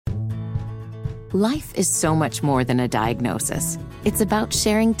Life is so much more than a diagnosis. It's about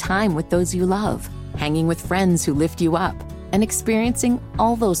sharing time with those you love, hanging with friends who lift you up, and experiencing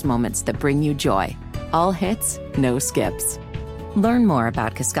all those moments that bring you joy. All hits, no skips. Learn more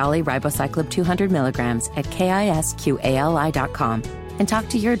about Kisqali Ribociclib 200 milligrams at KISQALI.com and talk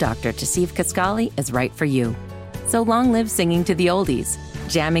to your doctor to see if Kisqali is right for you. So long live singing to the oldies,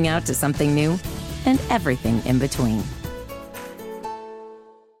 jamming out to something new, and everything in between.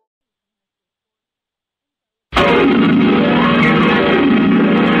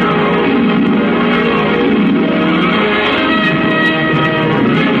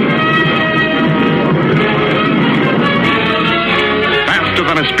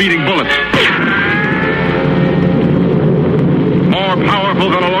 Speeding bullet. More powerful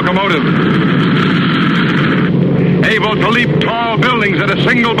than a locomotive. Able to leap tall buildings at a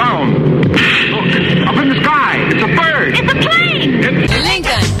single bound. Look, up in the sky. It's a bird. It's a plane.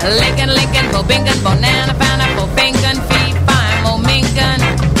 Lincoln, Bobingan, Bonana, Pineapple, Fingan, Fee, Fine, Momingan,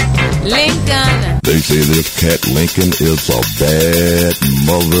 Lincoln. They say this cat Lincoln is a bad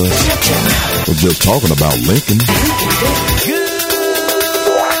mother. We're just talking about Lincoln.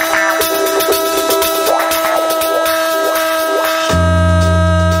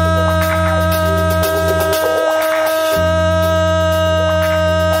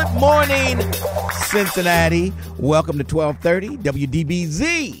 Cincinnati, welcome to 1230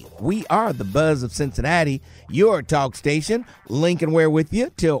 WDBZ. We are the Buzz of Cincinnati, your talk station. Lincoln Ware with you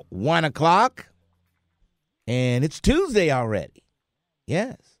till 1 o'clock. And it's Tuesday already.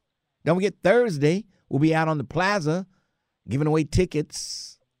 Yes. Don't forget Thursday, we'll be out on the plaza giving away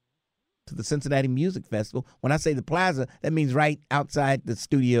tickets to the Cincinnati Music Festival. When I say the plaza, that means right outside the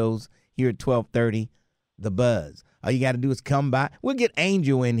studios here at 1230, the Buzz. All you got to do is come by. We'll get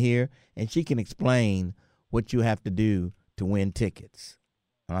Angel in here, and she can explain what you have to do to win tickets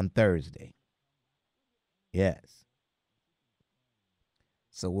on Thursday. Yes.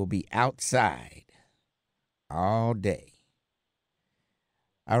 So we'll be outside all day.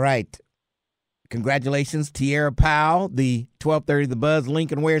 All right. Congratulations, Tierra Powell, the 1230 The Buzz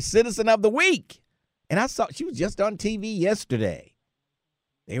Lincoln Ware Citizen of the Week. And I saw she was just on TV yesterday.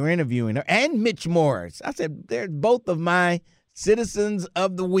 They were interviewing her, and Mitch Morris. I said, they're both of my Citizens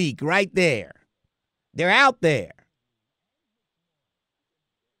of the Week right there. They're out there.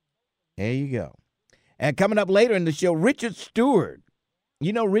 There you go. And coming up later in the show, Richard Stewart.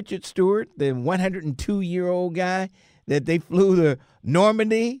 You know Richard Stewart, the 102-year-old guy that they flew to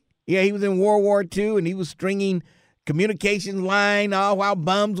Normandy? Yeah, he was in World War II, and he was stringing communications line all while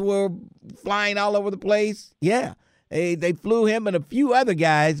bombs were flying all over the place. Yeah. They flew him and a few other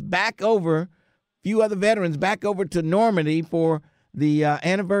guys back over, few other veterans back over to Normandy for the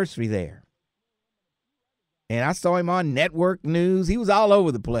anniversary there. And I saw him on network news. He was all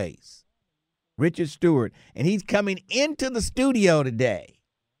over the place. Richard Stewart. And he's coming into the studio today.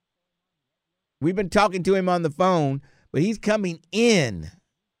 We've been talking to him on the phone, but he's coming in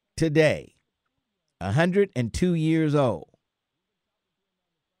today. 102 years old.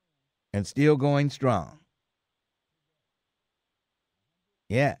 And still going strong.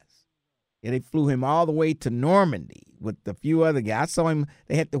 Yes. Yeah, they flew him all the way to Normandy with a few other guys. I saw him.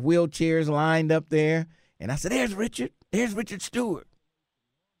 They had the wheelchairs lined up there. And I said, there's Richard. There's Richard Stewart.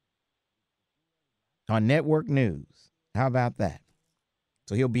 On network news. How about that?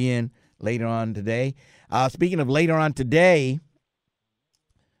 So he'll be in later on today. Speaking of later on today,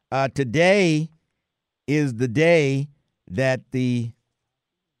 today is the day that that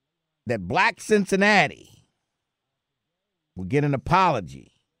Black Cincinnati will get an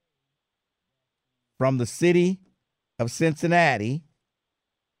apology from the city of Cincinnati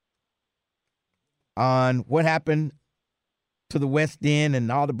on what happened to the West End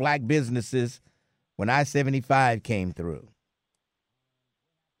and all the black businesses when I-75 came through.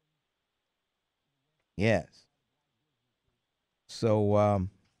 Yes. So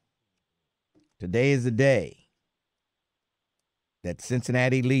today is the day that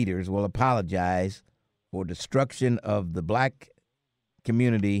Cincinnati leaders will apologize for destruction of the black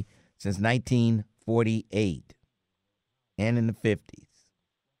community since 1948 and in the 50s.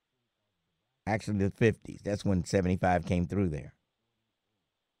 Actually, the 50s. That's when 75 came through there.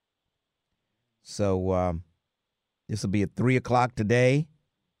 So this will be at 3 o'clock today.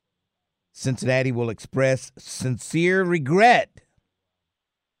 Cincinnati will express sincere regret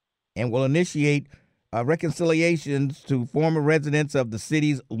and will initiate reconciliations to former residents of the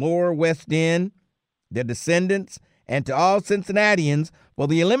city's Lower West End, their descendants, and to all Cincinnatians for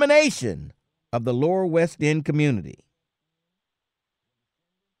the elimination of the Lower West End community.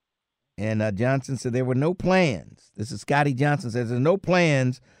 And Johnson said there were no plans. This is Scotty Johnson says there's no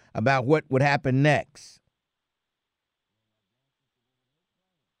plans about what would happen next.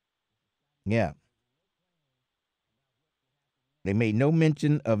 Yeah. They made no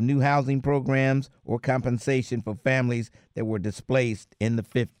mention of new housing programs or compensation for families that were displaced in the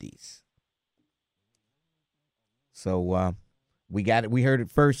 50s. So we heard it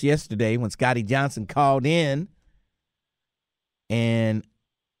first yesterday when Scotty Johnson called in and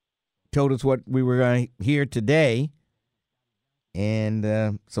told us what we were going to hear today.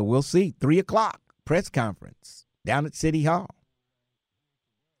 And so we'll see. 3 o'clock, press conference down at City Hall.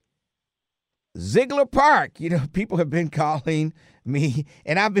 Ziegler Park, people have been calling me,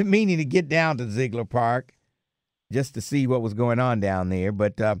 and I've been meaning to get down to Ziegler Park just to see what was going on down there.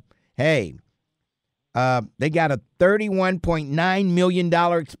 But, hey, they got a $31.9 million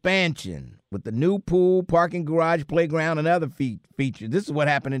expansion with the new pool, parking garage, playground, and other features. This is what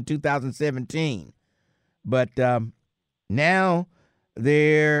happened in 2017. But now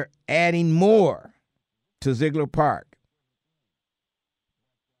they're adding more to Ziegler Park.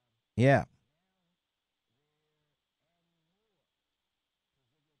 Yeah.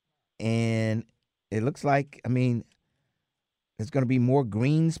 And it looks like, there's going to be more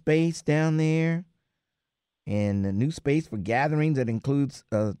green space down there and a new space for gatherings that includes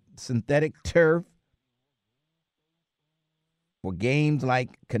synthetic turf for games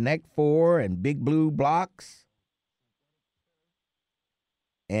like Connect Four and Big Blue Blocks.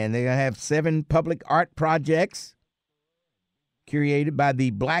 And they're going to have 7 public art projects curated by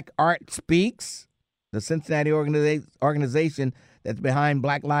the Black Art Speaks, the Cincinnati organization that's behind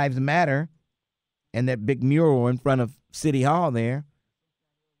Black Lives Matter, and that big mural in front of City Hall there.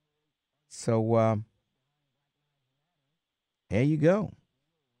 So, there you go.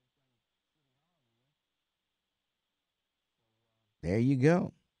 There you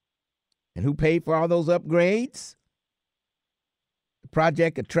go. And who paid for all those upgrades? The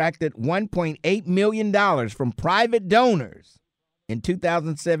project attracted $1.8 million from private donors in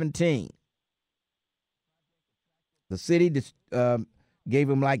 2017. The city gave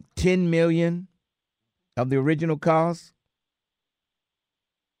them like $10 million of the original cost.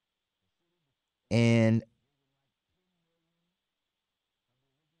 And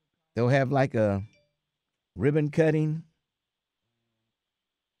they'll have like a ribbon cutting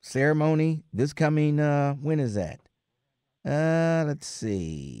ceremony this coming, when is that? Let's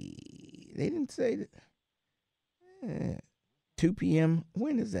see. They didn't say that. 2 p.m.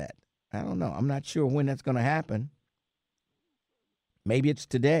 When is that? I don't know. I'm not sure when that's going to happen. Maybe it's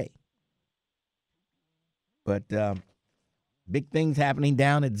today. But big things happening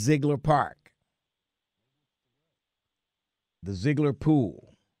down at Ziegler Park. The Ziegler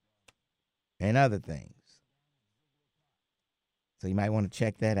Pool. And other things. So you might want to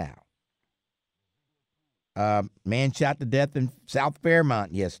check that out. Man shot to death in South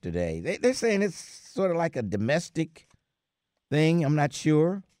Fairmont yesterday. They're saying it's sort of like a domestic thing. I'm not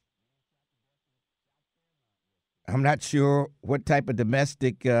sure. I'm not sure what type of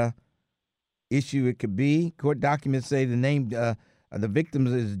domestic issue it could be. Court documents say the name of the victim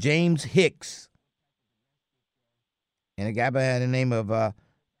is James Hicks. And a guy by the name of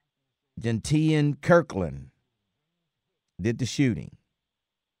Gentian Kirkland did the shooting.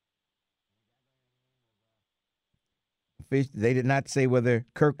 They did not say whether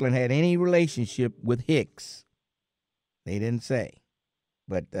Kirkland had any relationship with Hicks. They didn't say.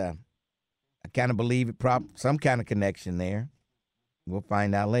 But I kind of believe it, some kind of connection there. We'll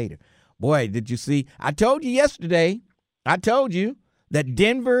find out later. Boy, did you see? I told you yesterday, that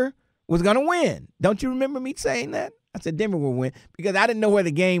Denver was going to win. Don't you remember me saying that? I said Denver will win because I didn't know where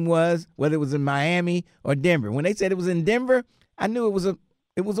the game was, whether it was in Miami or Denver. When they said it was in Denver, I knew it was a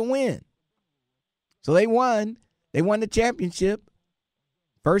win. So they won. They won the championship.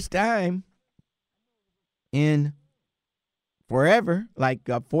 First time in forever, like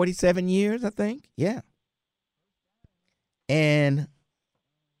 47 years, I think. Yeah. And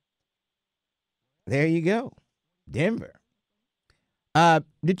there you go. Denver.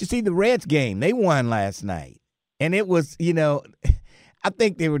 Did you see the Reds game? They won last night. And it was, I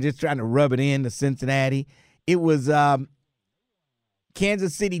think they were just trying to rub it in to Cincinnati. It was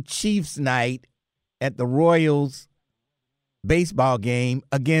Kansas City Chiefs night at the Royals baseball game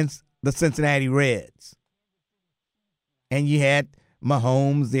against the Cincinnati Reds. And you had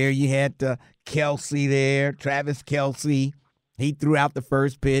Mahomes there. You had Kelsey there, Travis Kelsey. He threw out the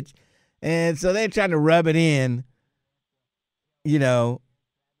first pitch. And so they're trying to rub it in,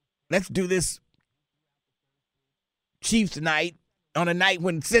 let's do this Chiefs night on a night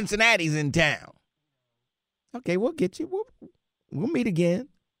when Cincinnati's in town. Okay, we'll get you. We'll meet again.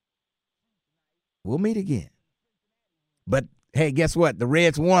 We'll meet again. But hey, guess what? The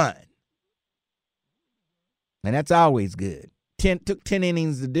Reds won. And that's always good. Took 10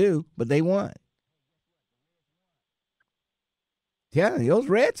 innings to do, but they won. Yeah, those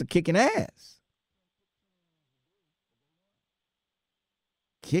Reds are kicking ass.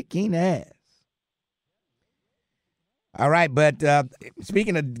 Kicking ass. All right, but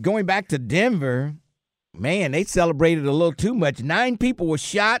speaking of going back to Denver, man, they celebrated a little too much. 9 people were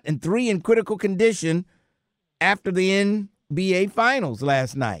shot and 3 in critical condition after the NBA Finals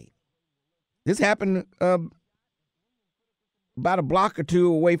last night. This happened about a block or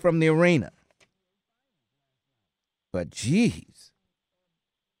two away from the arena. But, geez.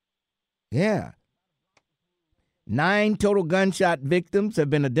 Yeah. 9 total gunshot victims have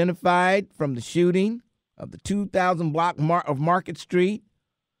been identified from the shooting of the 2,000 block of Market Street,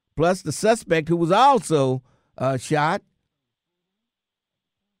 plus the suspect who was also shot.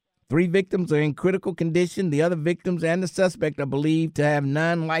 3 victims are in critical condition. The other victims and the suspect are believed to have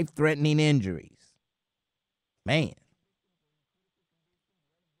non-life-threatening injuries. Man.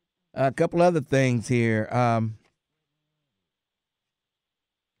 A couple other things here.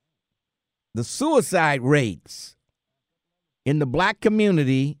 The suicide rates in the black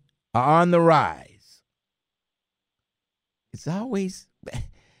community are on the rise. It's always,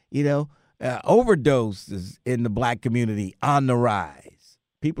 overdoses in the black community on the rise.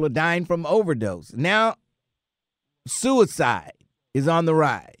 People are dying from overdose. Now, suicide is on the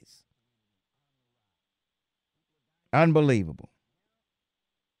rise. Unbelievable.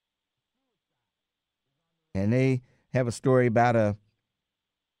 And they have a story about a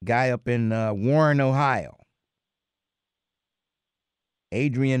guy up in Ware, Ohio.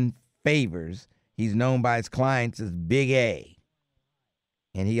 Adrian Favors. He's known by his clients as Big A.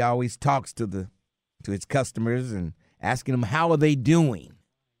 And he always talks to his customers and asking them how are they doing.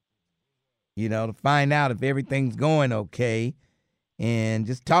 To find out if everything's going okay. And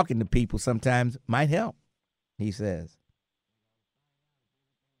just talking to people sometimes might help, he says.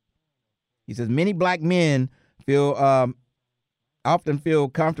 He says many black men often feel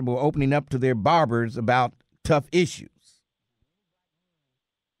comfortable opening up to their barbers about tough issues.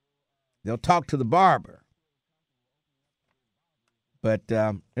 They'll talk to the barber. But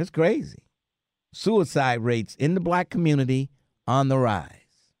it's crazy. Suicide rates in the black community on the rise.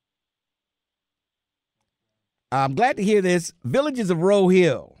 I'm glad to hear this. Villages of Roe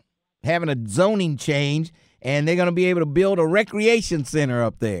Hill having a zoning change, and they're going to be able to build a recreation center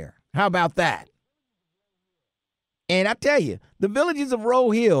up there. How about that? And I tell you, the Villages of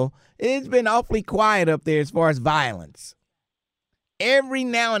Roe Hill, it's been awfully quiet up there as far as violence. Every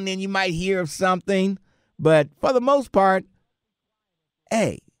now and then you might hear of something, but for the most part,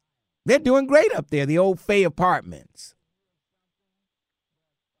 hey, they're doing great up there, the old Fay Apartments.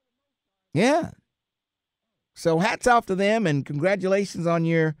 Yeah. So hats off to them and congratulations on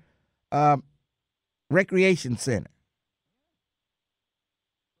your recreation center.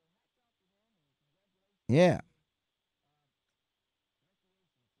 Yeah.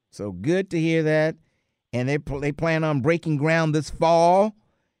 So good to hear that. And they plan on breaking ground this fall.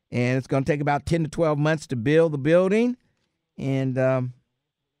 And it's going to take about 10 to 12 months to build the building. And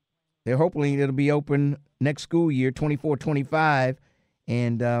they're hoping it'll be open next school year, 24-25.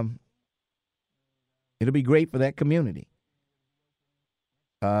 And it'll be great for that community.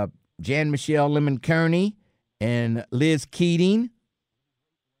 Jan Michelle Lemon Kearney and Liz Keating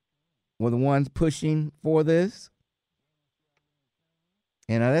were the ones pushing for this.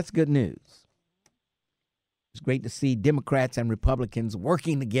 And that's good news. It's great to see Democrats and Republicans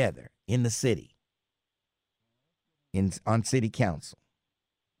working together in the city, on city council.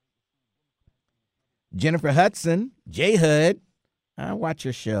 Jennifer Hudson, J-Hud, I watch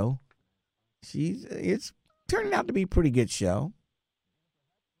her show. It's turning out to be a pretty good show.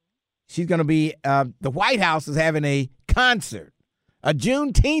 She's going to be, the White House is having a concert, a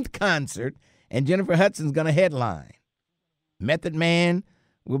Juneteenth concert, and Jennifer Hudson's going to headline. Method Man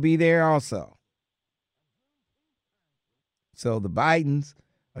will be there also. So the Bidens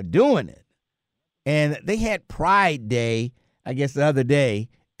are doing it. And they had Pride Day, I guess the other day,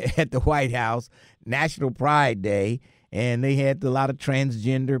 at the White House, National Pride Day, and they had a lot of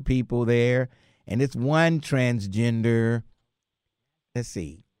transgender people there. And it's one transgender, let's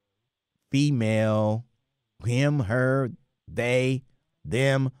see, female, him, her, they,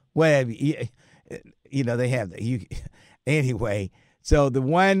 them, whatever. They have, anyway. So the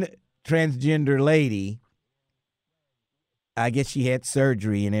one transgender lady, I guess she had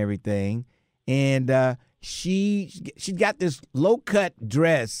surgery and everything, and she got this low-cut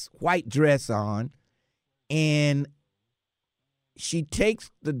dress, white dress on, and she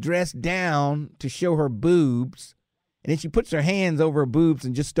takes the dress down to show her boobs, And then she puts her hands over her boobs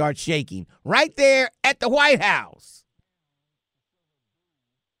and just starts shaking right there at the White House.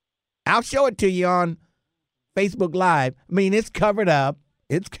 I'll show it to you on Facebook Live. I mean, it's covered up.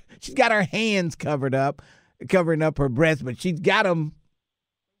 She's got her hands covered up, covering up her breasts, but she's got them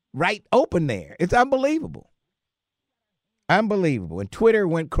right open there. It's unbelievable. Unbelievable. And Twitter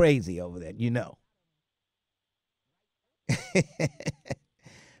went crazy over that, you know.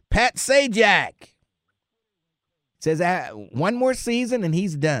 Pat Sajak says one more season and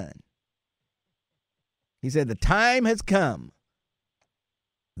he's done. He said the time has come.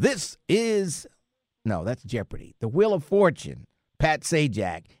 That's Jeopardy. The Wheel of Fortune, Pat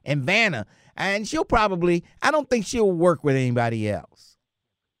Sajak, and Vanna. And I don't think she'll work with anybody else.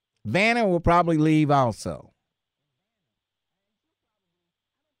 Vanna will probably leave also.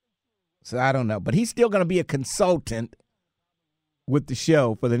 So I don't know. But he's still going to be a consultant with the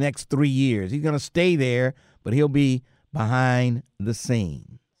show for the next 3 years. He's going to stay there, but he'll be behind the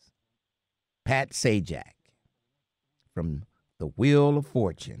scenes. Pat Sajak from the Wheel of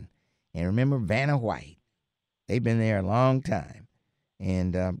Fortune. And remember Vanna White. They've been there a long time.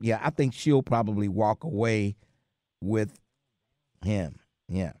 And, I think she'll probably walk away with him.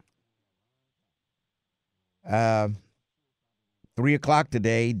 Yeah. 3 o'clock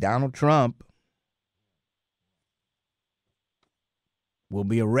today, Donald Trump will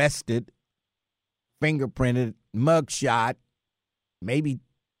be arrested, fingerprinted, mugshot, maybe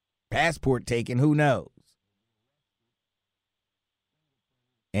passport taken, who knows?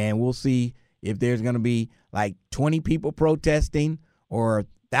 And we'll see if there's going to be like 20 people protesting or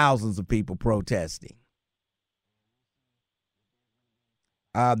thousands of people protesting.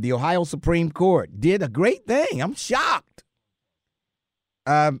 The Ohio Supreme Court did a great thing. I'm shocked.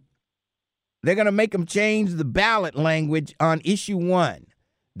 They're going to make them change the ballot language on issue 1.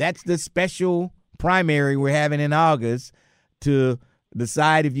 That's the special primary we're having in August to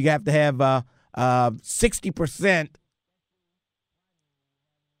decide if you have to have 60%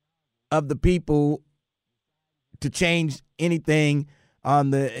 of the people to change anything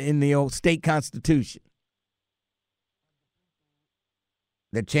in the old state constitution.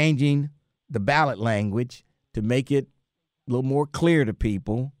 They're changing the ballot language to make it a little more clear to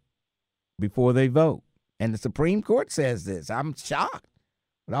people before they vote. And the Supreme Court says this. I'm shocked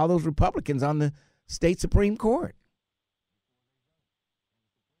with all those Republicans on the state Supreme Court.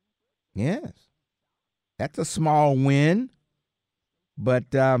 Yes. That's a small win.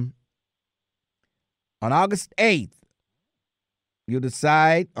 But on August 8th, you'll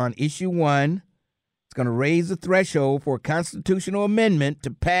decide on issue 1. It's going to raise the threshold for a constitutional amendment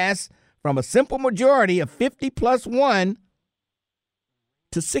to pass from a simple majority of 50 plus 1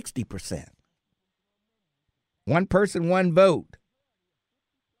 to 60%. One person, one vote.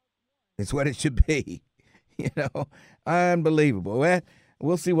 It's what it should be. Unbelievable. Well,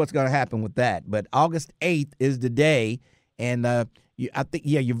 we'll see what's going to happen with that. But August 8th is the day, and I think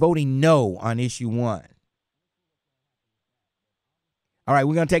you're voting no on issue 1. All right,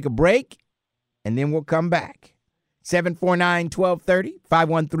 we're going to take a break, and then we'll come back. 749-1230,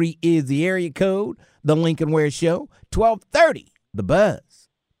 513 is the area code. The Lincoln Ware Show, 1230, The Buzz.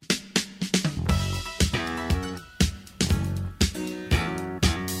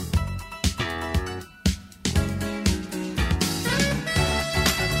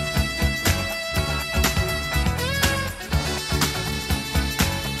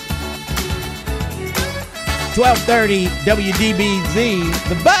 1230 WDBZ,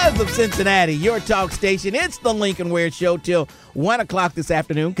 the Buzz of Cincinnati, your talk station. It's the Lincoln Ware Show till 1 o'clock this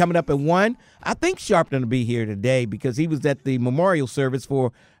afternoon. Coming up at 1, I think Sharpton will be here today because he was at the memorial service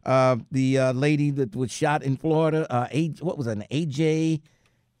for the lady that was shot in Florida. What was it, an AJ?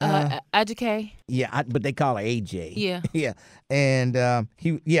 AJ. Yeah, but they call her AJ. Yeah. Yeah. And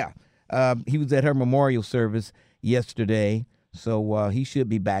he was at her memorial service yesterday, so he should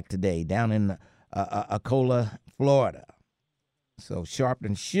be back today down in Acola, Florida. So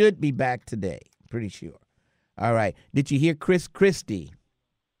Sharpton should be back today, pretty sure. All right. Did you hear Chris Christie?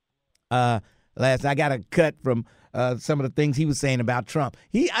 I got a cut from some of the things he was saying about Trump.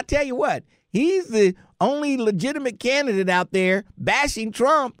 I tell you what, he's the only legitimate candidate out there bashing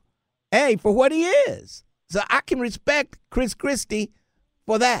Trump, for what he is. So I can respect Chris Christie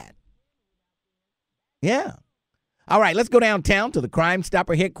for that. Yeah. All right, let's go downtown to the Crime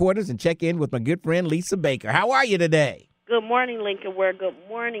Stopper headquarters and check in with my good friend Lisa Baker. How are you today? Good morning, Lincoln. Good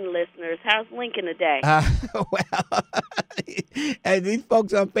morning, listeners. How's Lincoln today? And these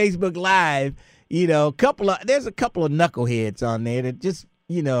folks on Facebook Live, there's a couple of knuckleheads on there that just,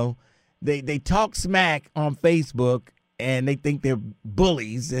 they talk smack on Facebook and they think they're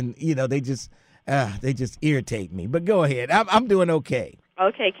bullies and, they just They just irritate me. But go ahead. I'm doing okay.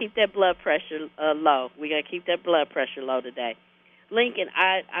 Okay, keep that blood pressure low. We're going to keep that blood pressure low today. Lincoln,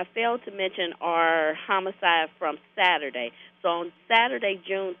 I failed to mention our homicide from Saturday. So on Saturday,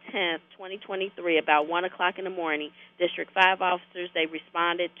 June 10th, 2023, about 1 o'clock in the morning, District 5 officers, they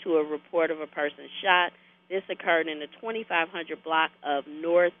responded to a report of a person shot. This occurred in the 2500 block of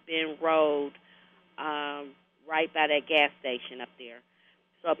North Bend Road, right by that gas station up there.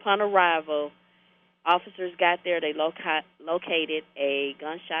 So upon arrival, officers got there. They located a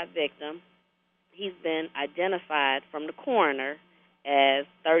gunshot victim. He's been identified from the coroner as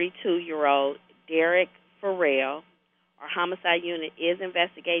 32-year-old Derek Farrell. Our homicide unit is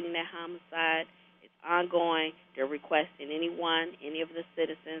investigating that homicide. It's ongoing. They're requesting any of the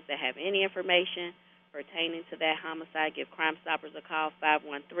citizens that have any information pertaining to that homicide, give Crime Stoppers a call,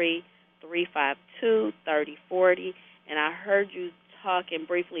 513-352-3040. And I heard you talking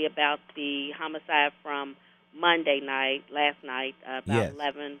briefly about the homicide from last night, about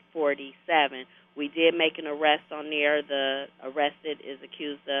 11:47. We did make an arrest on there. The arrested is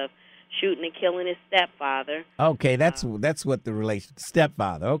accused of shooting and killing his stepfather. Okay, that's what the relation,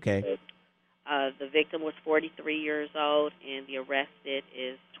 stepfather, okay. The victim was 43 years old, and the arrested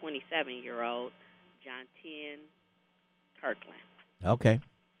is 27-year-old John Tien Kirkland. Okay.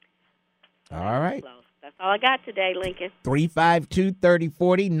 All right. That's all I got today, Lincoln.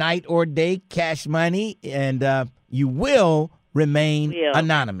 352-3040, night or day, cash money, and you will remain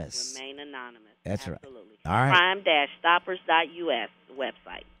anonymous. Remain anonymous. That's Absolutely. Right. All right. Crime-stoppers.us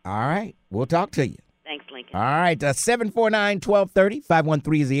website. All right. We'll talk to you. Thanks, Lincoln. All right. 749-1230,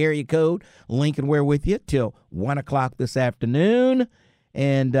 513 is the area code. Lincoln Ware with you till 1 o'clock this afternoon.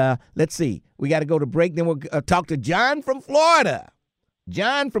 And let's see. We got to go to break. Then we'll talk to John from Florida.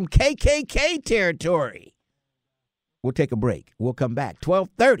 John from KKK territory. We'll take a break. We'll come back.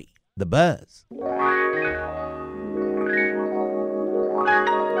 1230, The Buzz.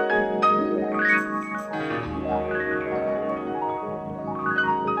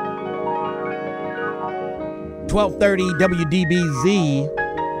 .1230 WDBZ,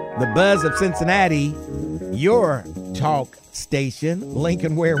 The Buzz of Cincinnati, your talk station.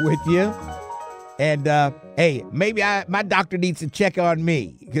 Lincoln Ware with you. And, hey, maybe my doctor needs to check on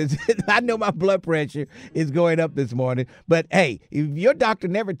me because I know my blood pressure is going up this morning. But, hey, if your doctor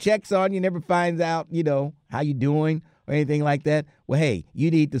never checks on you, never finds out, how you doing or anything like that, well, hey, you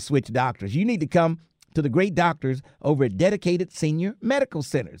need to switch doctors. You need to come to the great doctors over at Dedicated Senior Medical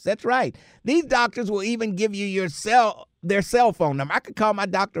Centers. That's right. These doctors will even give you their cell phone number. I could call my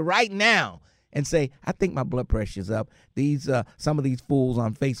doctor right now and say, I think my blood pressure's up. Some of these fools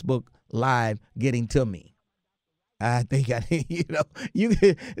on Facebook Live getting to me. I think they're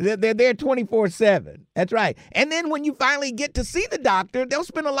there 24/7. That's right. And then when you finally get to see the doctor, they'll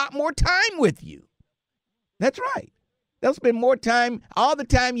spend a lot more time with you. That's right. They'll spend more time, all the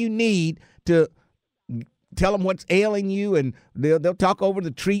time you need to tell them what's ailing you, and they'll talk over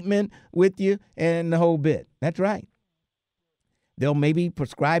the treatment with you and the whole bit. That's right. They'll maybe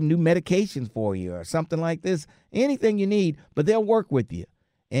prescribe new medications for you or something like this, anything you need, but they'll work with you.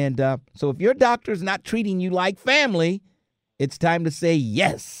 And so if your doctor's not treating you like family, it's time to say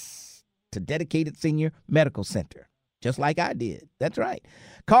yes to Dedicated Senior Medical Center, just like I did. That's right.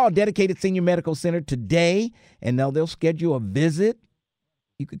 Call Dedicated Senior Medical Center today, and they'll schedule a visit.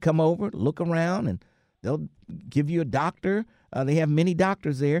 You could come over, look around, and they'll give you a doctor. They have many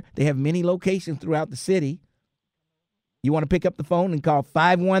doctors there. They have many locations throughout the city. You want to pick up the phone and call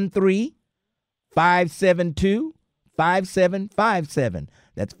 513-572-5757.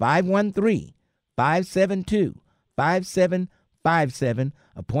 That's 513-572-5757.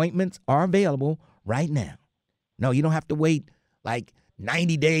 Appointments are available right now. No, you don't have to wait like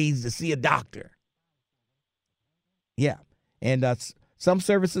 90 days to see a doctor. Yeah. And some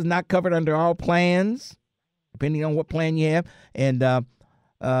services not covered under all plans, depending on what plan you have. And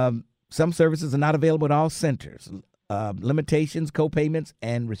some services are not available at all centers. Limitations, co-payments,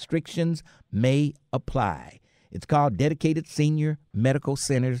 and restrictions may apply. It's called Dedicated Senior Medical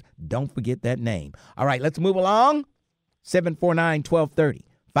Centers. Don't forget that name. All right, let's move along. 749-1230.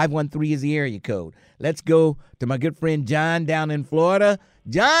 513 is the area code. Let's go to my good friend John down in Florida.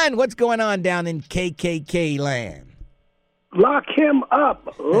 John, what's going on down in KKK land? Lock him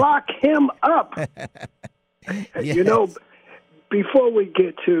up. Lock him up. Yes. Before we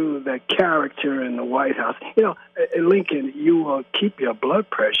get to the character in the White House, Lincoln, you will keep your blood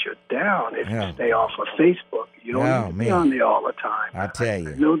pressure down if you stay off of Facebook. You don't need to be on there all the time. I tell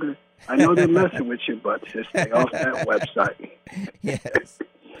you. I know they're messing with you, but just stay off that website. Yes.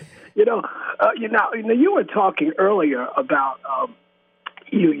 You were talking earlier about,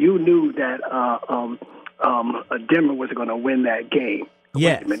 you knew that Denver was going to win that game.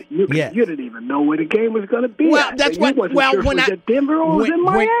 Yes. Wait a minute. You didn't even know where the game was going to be. Well, that's what. Sure when it was at Denver or was in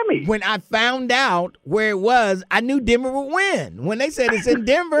Miami. When I found out where it was, I knew Denver would win. When they said it's in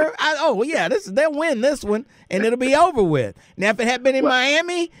Denver, they'll win this one and it'll be over with. Now, if it had been in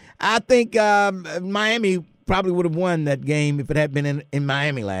Miami, I think Miami probably would have won that game if it had been in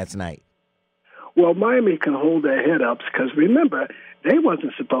Miami last night. Well, Miami can hold their head up because remember, they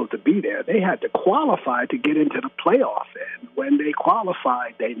wasn't supposed to be there. They had to qualify to get into the playoff. And when they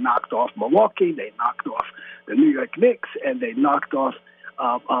qualified, they knocked off Milwaukee, they knocked off the New York Knicks, and they knocked off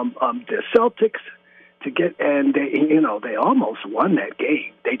the Celtics to get. And they almost won that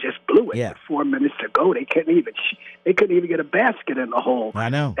game. They just blew it. Yeah. With 4 minutes to go, they couldn't even get a basket in the hole. I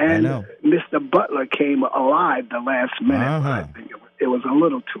know. Mr. Butler came alive the last minute. I think it was a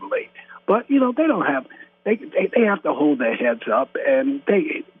little too late. But they don't have. They have to hold their heads up, and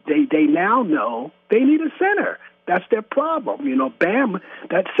they now know they need a center. That's their problem. Bam,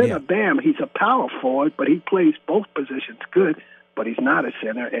 that center, Bam, he's a power forward, but he plays both positions good, but he's not a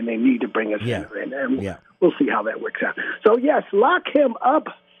center, and they need to bring a center in. And we'll see how that works out. So, yes, lock him up.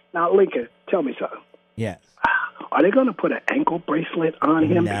 Now, Lincoln, tell me something. Yes. Are they going to put an ankle bracelet on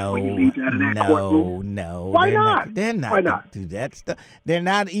him before he leaves out of that courtroom? No. Why not? They're not. Why not? Do that stuff. They're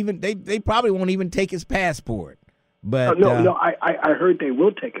not even. They probably won't even take his passport. But no. I heard they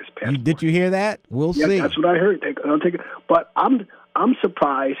will take his passport. Did you hear that? We'll see. That's what I heard. They'll take it. But I'm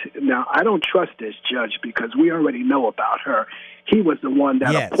surprised. Now I don't trust this judge because we already know about her. He was the one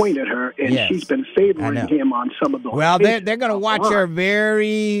that appointed her, and she's been favoring him on some of the. Well, they're going to watch her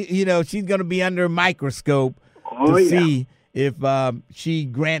very. She's going to be under a microscope to see if she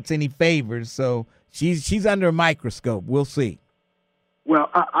grants any favors. So she's under a microscope. We'll see. Well,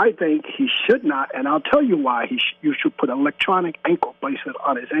 I think he should not, and I'll tell you why. You should put an electronic ankle bracelet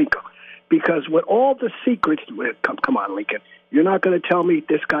on his ankle. Because with all the secrets, come on, Lincoln, you're not going to tell me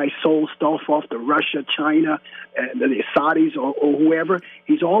this guy sold stuff off to Russia, China, and the Saudis or whoever.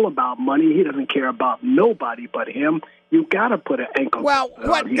 He's all about money. He doesn't care about nobody but him. You got to put an ankle. Well,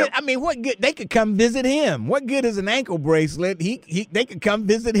 what good? I mean, what good? They could come visit him. What good is an ankle bracelet? They could come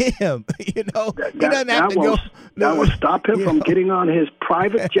visit him. He doesn't have to go. That will stop him from getting on his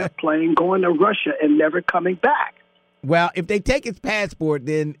private jet plane, going to Russia, and never coming back. Well, if they take his passport,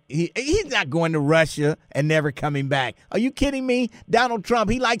 then he's not going to Russia and never coming back. Are you kidding me? Donald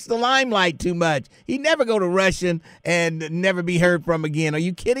Trump, he likes the limelight too much. He'd never go to Russia and never be heard from again. Are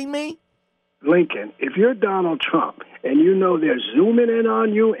you kidding me? Lincoln, if you're Donald Trump and you know they're zooming in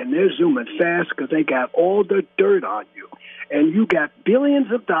on you and they're zooming fast because they got all the dirt on you and you got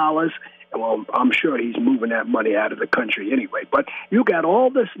billions of dollars, well, I'm sure he's moving that money out of the country anyway, but you got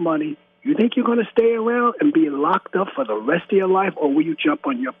all this money. You think you're going to stay around and be locked up for the rest of your life, or will you jump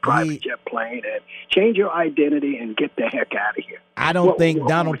on your private jet plane and change your identity and get the heck out of here? I don't think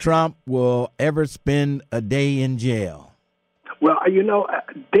Donald Trump will ever spend a day in jail. Well,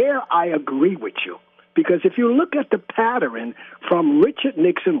 there I agree with you. Because if you look at the pattern from Richard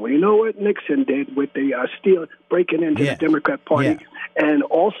Nixon, well, you know what Nixon did with the breaking into the Democrat Party. And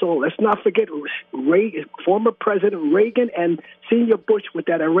also, let's not forget former President Reagan and Senior Bush with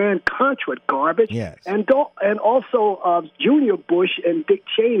that Iran-Contra garbage. Yes. And also Junior Bush and Dick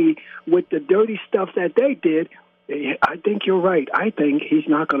Cheney with the dirty stuff that they did. I think you're right. I think he's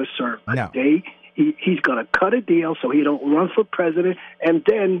not going to serve a day. He's going to cut a deal so he don't run for president. And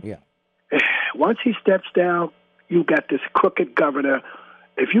then once he steps down, you got this crooked governor.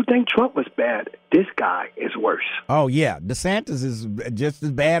 If you think Trump was bad, this guy is worse. Oh, yeah. DeSantis is just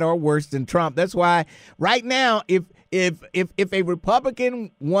as bad or worse than Trump. That's why right now, if a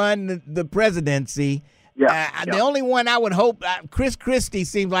Republican won the presidency, the only one I would hope, Chris Christie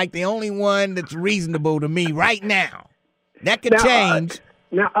seems like the only one that's reasonable to me right now. That could change.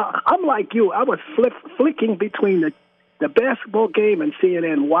 I'm like you. I was flicking between the basketball game and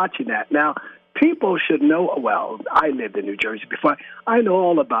CNN watching that. Now, people should know, well, I lived in New Jersey before. I know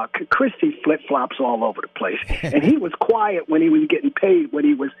all about Christie flip-flops all over the place. And he was quiet when he was getting paid, when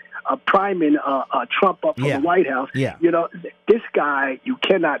he was priming Trump up for the White House. Yeah. This guy you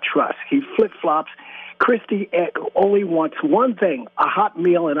cannot trust. He flip-flops. Christie only wants one thing, a hot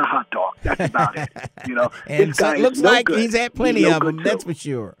meal and a hot dog. That's about it. And this guy looks like he's had plenty of them, that's too. for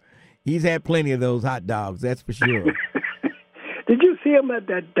sure. He's had plenty of those hot dogs, that's for sure. Did you see him at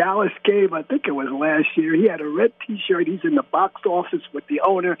that Dallas game? I think it was last year. He had a red T-shirt. He's in the box office with the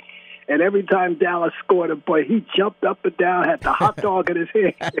owner. And every time Dallas scored a point, he jumped up and down, had the hot dog in his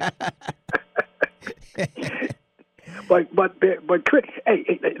hand. But Chris,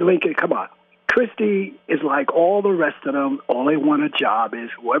 hey, Lincoln, come on. Christie is like all the rest of them. All they want a job is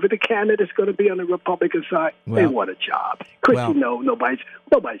whoever the candidate's going to be on the Republican side, they want a job. Christie, nobody's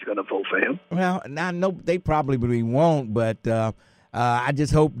going to vote for him. Well, I know they probably won't, but I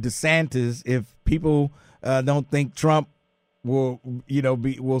just hope DeSantis, if people don't think Trump will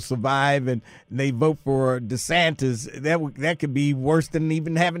survive and they vote for DeSantis, that could be worse than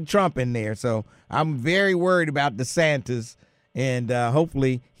even having Trump in there. So I'm very worried about DeSantis. And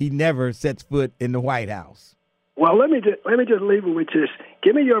hopefully he never sets foot in the White House. Well, let me just leave it with this.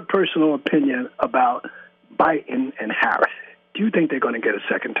 Give me your personal opinion about Biden and Harris. Do you think they're going to get a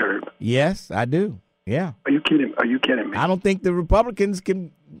second term? Yes, I do. Yeah. Are you kidding me? I don't think the Republicans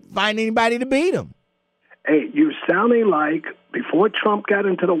can find anybody to beat them. Hey, you're sounding like before Trump got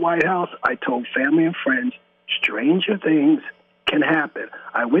into the White House, I told family and friends, stranger things can happen.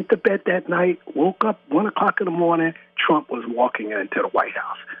 I went to bed that night, woke up 1 o'clock in the morning, Trump was walking into the White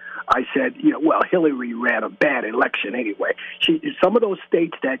House. I said, Hillary ran a bad election anyway. Some of those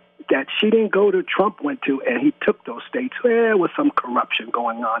states that she didn't go to, Trump went to, and he took those states. There was some corruption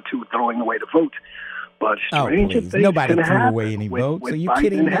going on, too, throwing away the votes. But stranger things Nobody can threw happen away any votes. with Are you Biden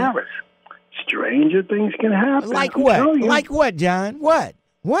kidding and me? Harris. Stranger things can happen. Like what? Like what, John? What?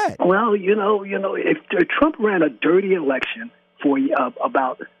 Well, if Trump ran a dirty election for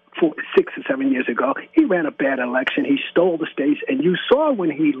about 6 or 7 years ago, he ran a bad election. He stole the states, and you saw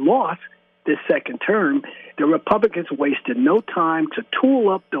when he lost this second term, the Republicans wasted no time to tool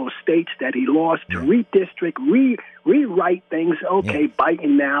up those states that he lost, to redistrict, rewrite things. Okay,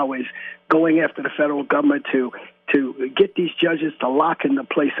 Biden now is going after the federal government to get these judges to lock into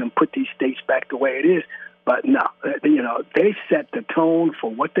place and put these states back the way it is. But no, they set the tone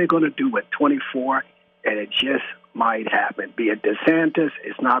for what they're going to do at 24, and it just might happen. Be it DeSantis,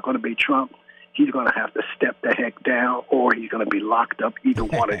 it's not going to be Trump. He's going to have to step the heck down, or he's going to be locked up, either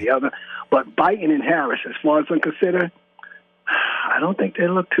one or the other. But Biden and Harris, as far as I'm concerned, I don't think they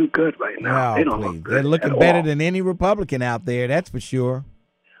look too good right now. No, they don't look good. They're looking at better all. than any Republican out there, that's for sure.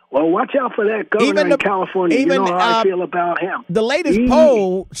 Well, watch out for that governor in California. You know how I feel about him. The latest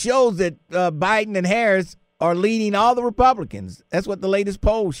poll shows that Biden and Harris are leading all the Republicans. That's what the latest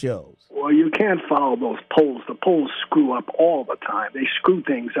poll shows. Well, you can't follow those polls. The polls screw up all the time. They screw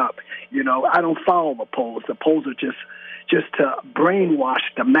things up. I don't follow the polls. The polls are just to brainwash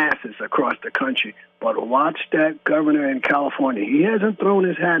the masses across the country. But watch that governor in California. He hasn't thrown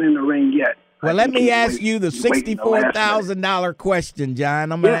his hat in the ring yet. Well, let me ask you the $64,000 question,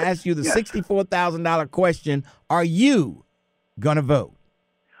 John. I'm going to ask you the $64,000 question. Are you going to vote?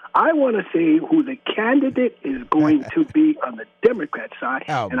 I want to see who the candidate is going to be on the Democrat side,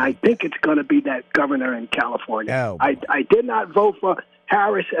 and I think it's going to be that governor in California. I did not vote for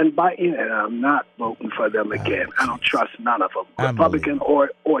Harris and Biden, and I'm not voting for them again. I don't trust none of them, Republican or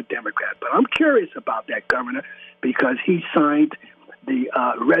Democrat. But I'm curious about that governor because he signed the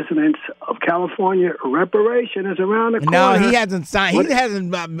residents of California reparation is around the corner. No, he hasn't signed. He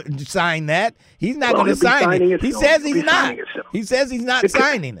hasn't signed that. He's not going to sign it. He says he's not. He says he's not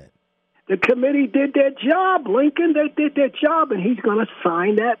signing it. The committee did their job, Lincoln. They did their job, and he's going to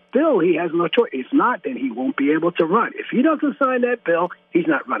sign that bill. He has no choice. If not, then he won't be able to run. If he doesn't sign that bill, he's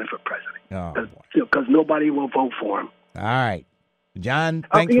not running for president because nobody will vote for him. All right. John,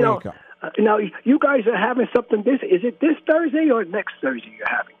 thanks for your call. Now, you guys are having something is it this Thursday or next Thursday you're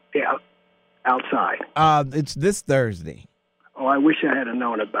having? Yeah, outside. It's this Thursday. Oh, I wish I had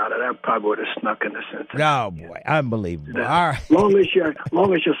known about it. I probably would have snuck in the sense. Oh, boy. Unbelievable. All right. Long as your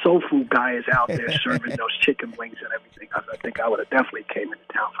soul food guy is out there serving those chicken wings and everything, I think I would have definitely came into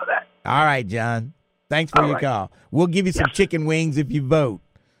town for that. All right, John. Thanks for your call. We'll give you some chicken wings if you vote.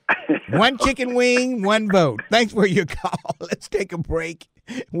 One chicken wing, one vote. Thanks for your call. Let's take a break.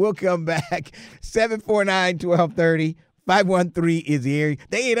 We'll come back. 749-1230. 513 is the area.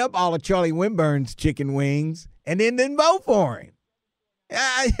 They ate up all of Charlie Winburn's chicken wings and then didn't vote for him.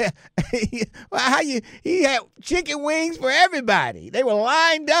 He had chicken wings for everybody. They were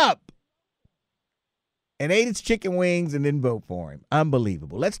lined up and ate his chicken wings and didn't vote for him.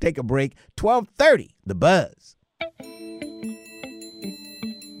 Unbelievable. Let's take a break. 1230, The Buzz.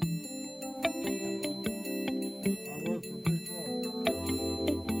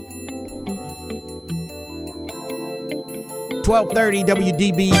 .1230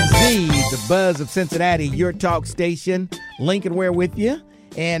 WDBZ, The Buzz of Cincinnati, your talk station. Lincoln Ware with you.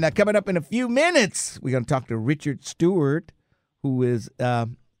 And coming up in a few minutes, we're going to talk to Richard Stewart, who is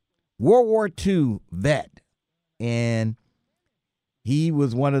World War II vet. And he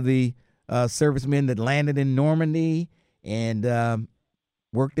was one of the servicemen that landed in Normandy and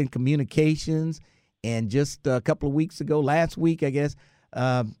worked in communications. And just a couple of weeks ago, last week, I guess,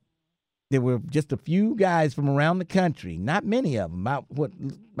 there were just a few guys from around the country, not many of them,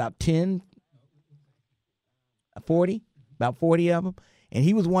 about 10, 40, about 40 of them. And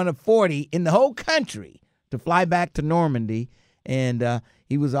he was one of 40 in the whole country to fly back to Normandy. And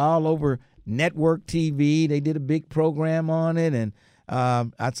he was all over network TV. They did a big program on it. And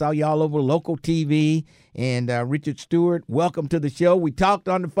I saw you all over local TV. And Richard Stewart, welcome to the show. We talked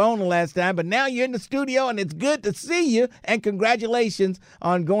on the phone the last time, but now you're in the studio, and it's good to see you. And congratulations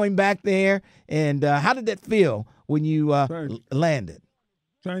on going back there. And how did that feel when you landed?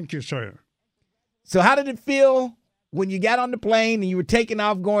 Thank you, sir. So how did it feel when you got on the plane and you were taking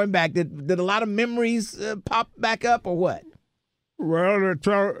off going back? Did a lot of memories pop back up or what? Well, it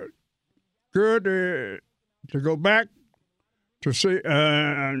felt good to go back to see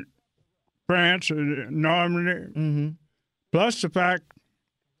France and Normandy. Mm-hmm. Plus the fact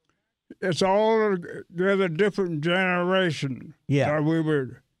it's all together different generation that we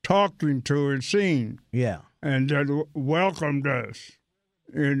were talking to and seeing. Yeah. And that welcomed us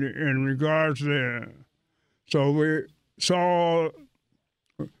in regards there. So we saw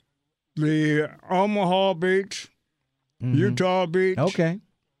the Omaha Beach, Utah Beach,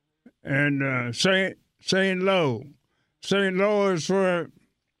 and St. Louis. St. Louis is where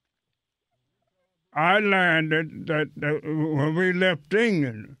I landed that when we left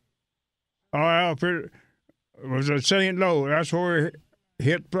England. Our outfit was at St. Louis. That's where we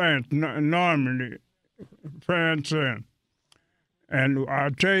hit France, Normandy, France then. And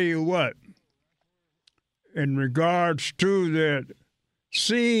I'll tell you what, in regards to that,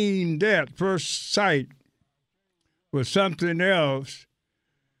 seeing that first sight was something else.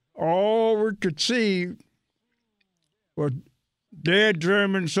 All we could see was dead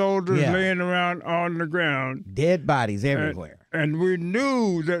German soldiers laying around on the ground. Dead bodies everywhere. And we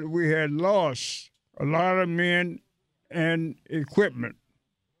knew that we had lost a lot of men and equipment.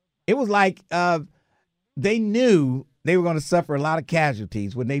 It was like they knew they were going to suffer a lot of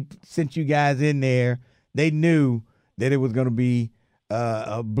casualties. When they sent you guys in there, they knew that it was going to be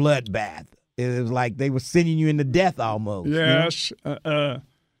a bloodbath. It was like they were sending you into death almost. Yes. You know?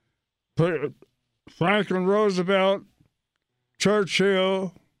 Franklin Roosevelt,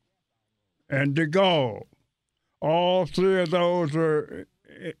 Churchill, and de Gaulle, all three of those were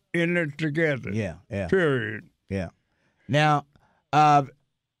in it together. Yeah. Period. Yeah. Now,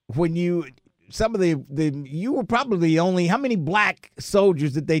 when you were probably the only, how many black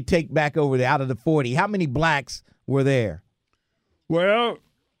soldiers did they take back over there out of the 40? How many blacks were there? Well,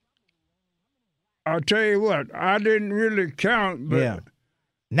 I'll tell you what, I didn't really count, but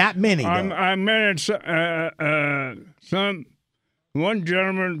not many. I managed one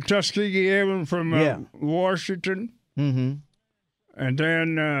gentleman, Tuskegee Airman from Washington, and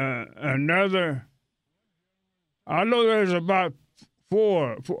then another. I know there's about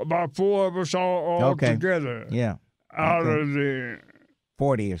four of us all together. Yeah, out of the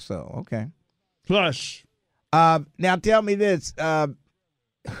 40 or so. Okay. Plus, now tell me this,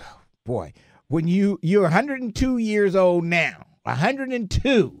 boy, when you're 102 years old now,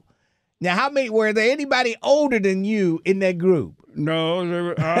 102. Now, how many were there? Anybody older than you in that group?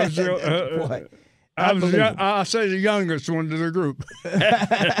 No, I say the youngest one to the group.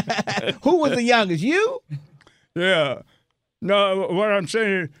 Who was the youngest? You? Yeah. No, what I'm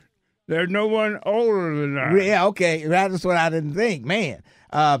saying, there's no one older than that. Yeah, okay. That's what I didn't think. Man,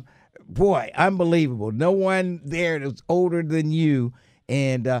 boy, unbelievable. No one there that's older than you.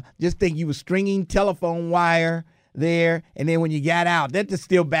 And just think you were stringing telephone wire there, and then when you got out, that just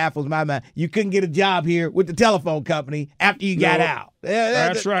still baffles my mind. You couldn't get a job here with the telephone company after you got out.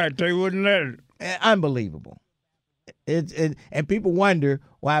 That's right. They wouldn't let it. Unbelievable. And people wonder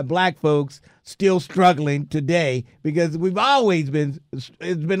why black folks still struggling today, because we've always been,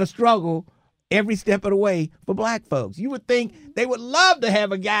 it's been a struggle every step of the way for black folks. You would think they would love to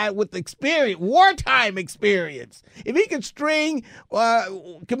have a guy with experience, wartime experience. If he could string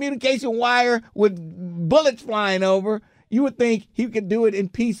communication wire with bullets flying over, you would think he could do it in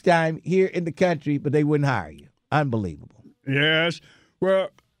peacetime here in the country, but they wouldn't hire you. Unbelievable. Yes. Well,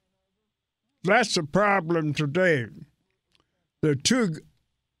 that's the problem today. The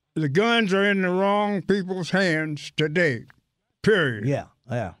guns are in the wrong people's hands today, period. Yeah.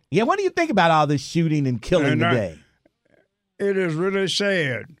 What do you think about all this shooting and killing today? It is really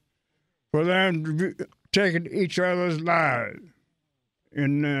sad for them to be taking each other's lives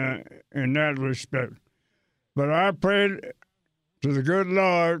in that respect. But I pray to the good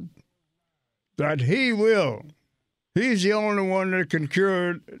Lord that He will. He's the only one that can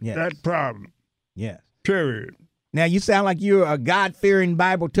cure that problem. Yes. Period. Now, you sound like you're a God-fearing,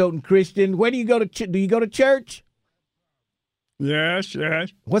 Bible-toting Christian. Where do you go to? Do you go to church? Yes,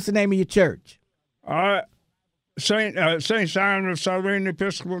 yes. What's the name of your church? Saint Simon of Southern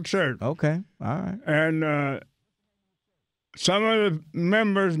Episcopal Church. Okay, all right. And some of the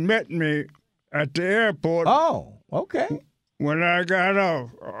members met me at the airport. Oh, okay. When I got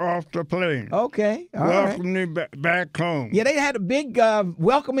off the plane. Okay, all right. Welcomed me back home. Yeah, they had a big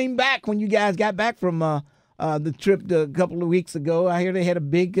welcoming back when you guys got back from the trip a couple of weeks ago. I hear they had a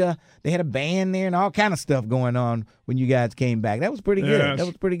big, they had a band there and all kind of stuff going on when you guys came back. That was pretty good. Yes. That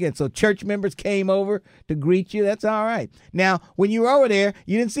was pretty good. So church members came over to greet you. That's all right. Now, when you were over there,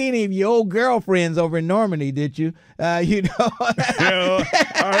 you didn't see any of your old girlfriends over in Normandy, did you? You know. No,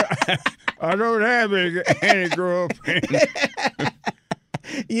 I don't have any girlfriend.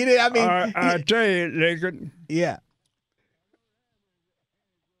 You did. I mean, I tell you, Lincoln. Yeah.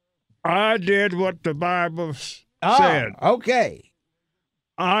 I did what the Bible said. Okay.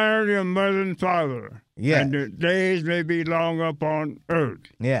 Honor your mother and father. Yeah. And the days may be long upon earth.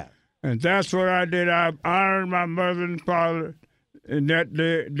 Yeah. And that's what I did. I honored my mother and father in that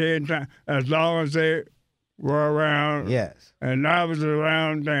day and time, as long as they were around. Yes. And I was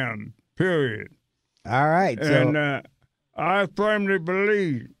around them, period. All right. And I firmly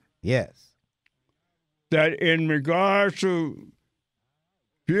believe yes, that in regards to,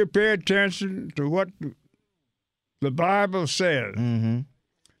 if you pay attention to what the Bible says, a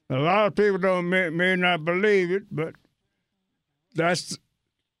lot of people may not believe it, but that's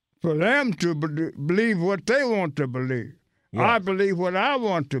for them to believe what they want to believe. Yes. I believe what I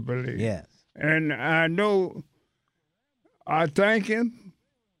want to believe. Yes. And I know I thank him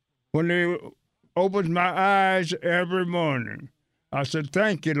when he opens my eyes every morning. I said,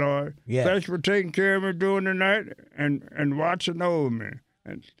 thank you, Lord. Yes. Thanks for taking care of me during the night and watching over me.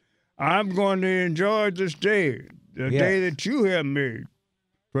 And I'm going to enjoy this day, the day that you have made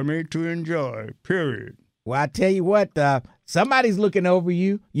for me to enjoy, period. Well, I tell you what, somebody's looking over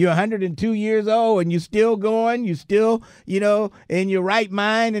you. You're 102 years old and you're still going. You're still, in your right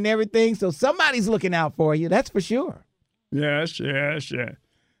mind and everything. So somebody's looking out for you. That's for sure. Yes.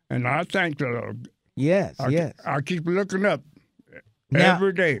 And I thank the Lord. Yes. I keep looking up now,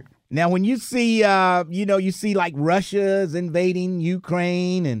 every day. Now, when you see, you see like Russia's invading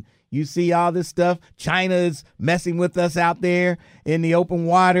Ukraine and you see all this stuff, China's messing with us out there in the open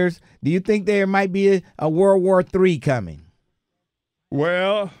waters. Do you think there might be a World War III coming?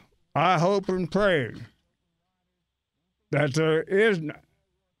 Well, I hope and pray that there isn't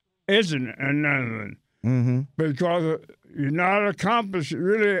another one. Because you're not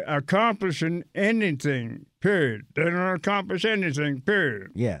really accomplishing anything, period. They don't accomplish anything,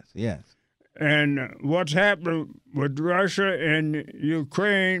 period. Yes. And what's happened with Russia and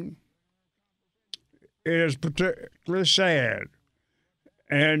Ukraine is particularly sad.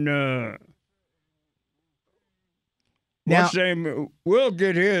 And what's name will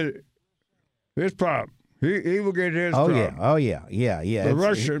get his problem. He will get his problem. Oh yeah. The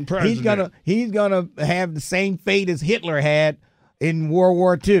Russian president. He's gonna have the same fate as Hitler had in World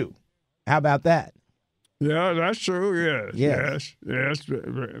War II. How about that? Yeah, that's true. Yes,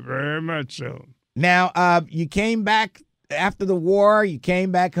 very much so. Now, you came back after the war. You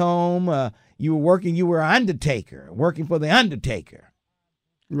came back home. You were working. You were an undertaker, working for the undertaker.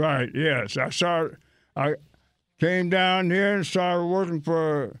 Right. Yes, I came down here and started working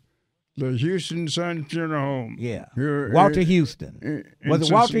for the Houston Sun Funeral Home. Yeah. Here, Walter Houston. Was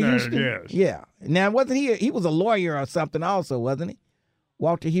it Walter Houston? Yes. Yeah. Now, wasn't he was a lawyer or something also, wasn't he?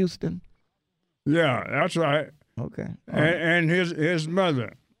 Walter Houston? Yeah, that's right. Okay. And his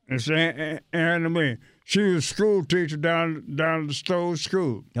mother, it's Anna Mae. She was a school teacher down at the Stowe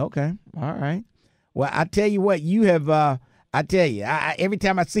School. Okay. All right. Well, I tell you what, you have, every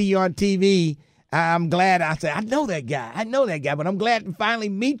time I see you on TV, I'm glad. I say, I know that guy, but I'm glad to finally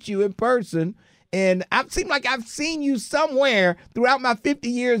meet you in person. And I seem like I've seen you somewhere throughout my 50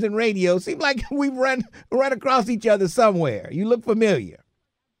 years in radio. Seem like we've run across each other somewhere. You look familiar.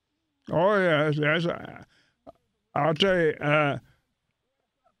 Oh, yes. I'll tell you,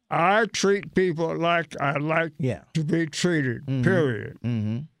 I treat people like I like to be treated, period.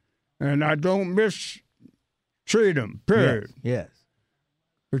 Mm-hmm. And I don't mistreat them, period. Yes.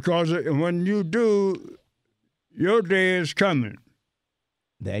 Because when you do, your day is coming.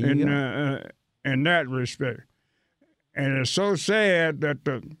 There you go. In that respect. And it's so sad that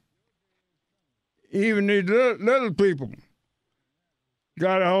even these little people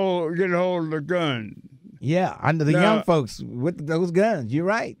get a hold of the gun. Yeah, under the young folks with those guns. You're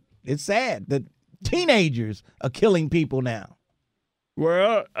right. It's sad that teenagers are killing people now.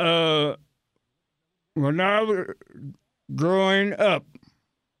 Well, when I was growing up,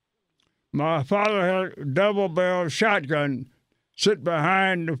 my father had a double-barrel shotgun sit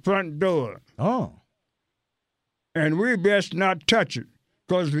behind the front door. Oh. And we best not touch it,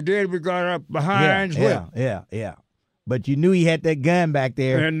 because if we did, we got up behind his whip. Yeah. But you knew he had that gun back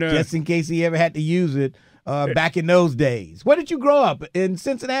there, And, just in case he ever had to use it back in those days. Where did you grow up? In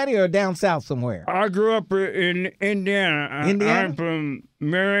Cincinnati or down south somewhere? I grew up in Indiana. I'm from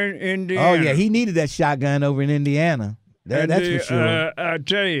Marion, Indiana. Oh, yeah, he needed that shotgun over in Indiana. That's for sure. I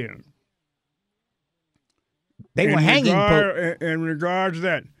tell you. They were hanging in regards to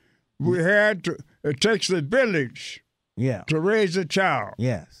that, we had to, it takes a village to raise a child.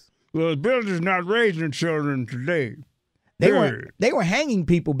 Yes. Well, the village is not raising children today. They were hanging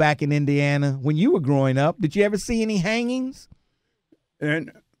people back in Indiana when you were growing up. Did you ever see any hangings?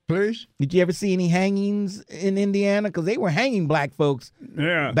 And please? Did you ever see any hangings in Indiana? Because they were hanging black folks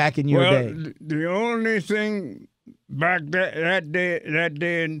back in your day. The only thing back that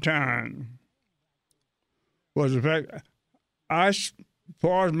day and time was the fact, as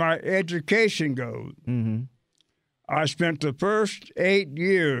far as my education goes, I spent the first 8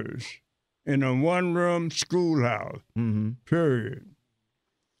 years in a one-room schoolhouse, period.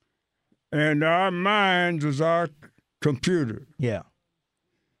 And our minds was our computer. Yeah.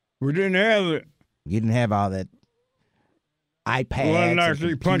 We didn't have it. You didn't have all that iPads. Well, like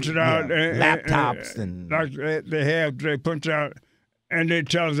they punch it out. Laptops. And like they punch out, and they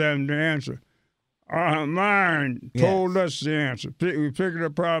tell them the answer. Our mind told us the answer. We figured the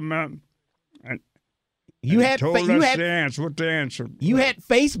problem out. You had the answer. What the answer? You had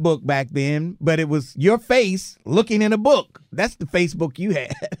Facebook back then, but it was your face looking in a book. That's the Facebook you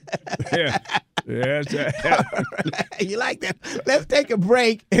had. You like that? Let's take a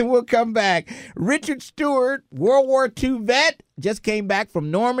break and we'll come back. Richard Stewart, World War II vet, just came back from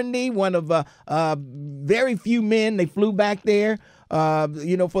Normandy. One of very few men. They flew back there, for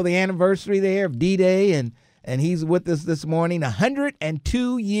the anniversary there of D-Day, and he's with us this morning.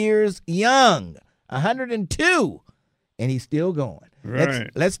 102 years young. 102, and he's still going. Right.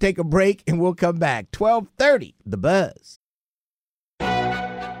 Let's take a break, and we'll come back. 12:30, The Buzz.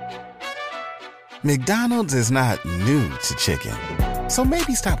 McDonald's is not new to chicken, so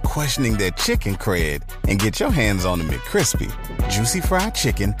maybe stop questioning their chicken cred and get your hands on the McCrispy. Juicy fried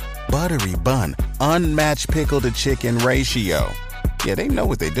chicken, buttery bun, unmatched pickle-to-chicken ratio. Yeah, they know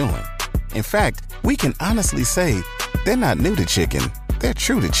what they're doing. In fact, we can honestly say they're not new to chicken, they're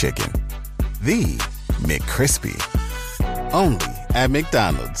true to chicken. The McCrispy. Only at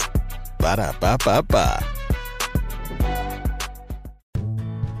McDonald's. Ba-da-ba-ba-ba.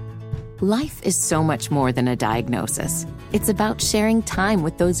 Life is so much more than a diagnosis. It's about sharing time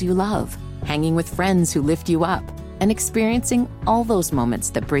with those you love, hanging with friends who lift you up, and experiencing all those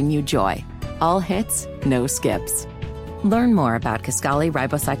moments that bring you joy. All hits, no skips. Learn more about Kisqali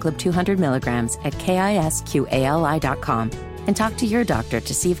Ribociclib 200 milligrams at KISQALI.com. and talk to your doctor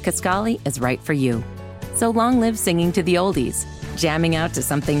to see if Kisqali is right for you. So long live singing to the oldies, jamming out to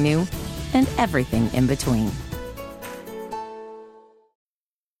something new, and everything in between.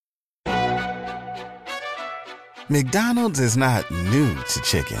 McDonald's is not new to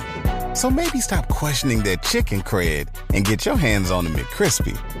chicken, so maybe stop questioning their chicken cred and get your hands on the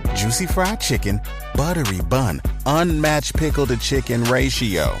McCrispy. Juicy fried chicken, buttery bun, unmatched pickle-to-chicken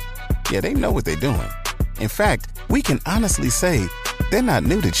ratio. Yeah, they know what they're doing. In fact, we can honestly say they're not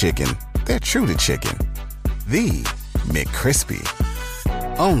new to chicken, they're true to chicken. The McCrispy.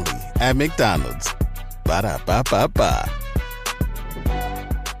 Only at McDonald's. Ba-da-ba-ba-ba.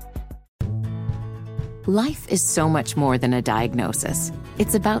 Life is so much more than a diagnosis.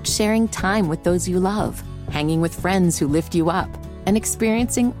 It's about sharing time with those you love, hanging with friends who lift you up, and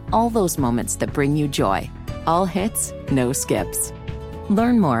experiencing all those moments that bring you joy. All hits, no skips.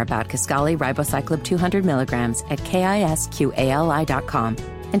 Learn more about Kisqali Ribociclib 200 milligrams at KISQALI.com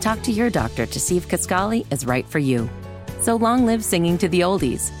and talk to your doctor to see if Kisqali is right for you. So long live singing to the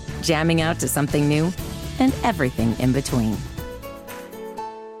oldies, jamming out to something new, and everything in between.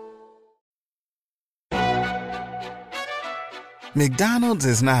 McDonald's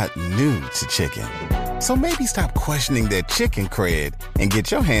is not new to chicken, so maybe stop questioning their chicken cred and get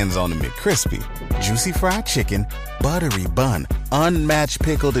your hands on the McCrispy. Juicy fried chicken, buttery bun, unmatched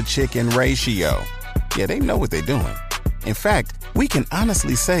pickle-to-chicken ratio. Yeah, they know what they're doing. In fact, we can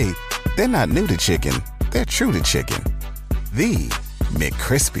honestly say they're not new to chicken, they're true to chicken. The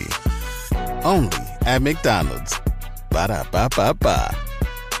McCrispy. Only at McDonald's. Ba-da-ba-ba-ba.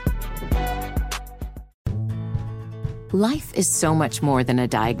 Life is so much more than a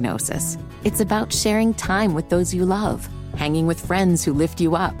diagnosis. It's about sharing time with those you love, hanging with friends who lift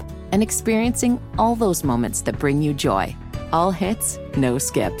you up, and experiencing all those moments that bring you joy. All hits, no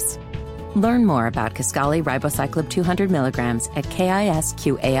skips. Learn more about Kisqali Ribociclib 200 milligrams at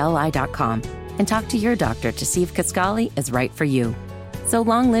KISQALI.com and talk to your doctor to see if Kisqali is right for you. So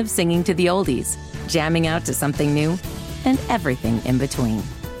long live singing to the oldies, jamming out to something new, and everything in between.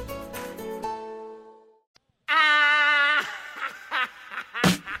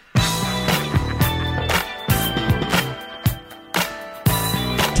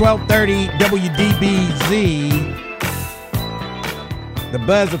 .1230 WDBZ, the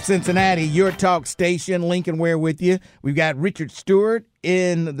buzz of Cincinnati, your talk station. Lincoln Ware with you. We've got Richard Stewart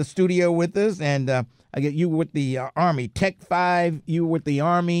in the studio with us, and I get you with the Army. Tech 5, you with the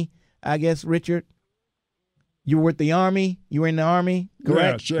Army, I guess, Richard? You were with the Army? You were in the Army,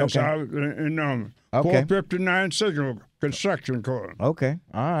 correct? Yes, okay. I was in the Army. Okay. 459 Signal Construction Corps. Okay,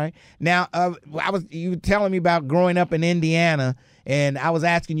 all right. Now, you were telling me about growing up in Indiana, and I was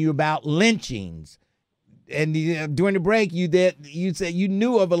asking you about lynchings. And during the break, you said you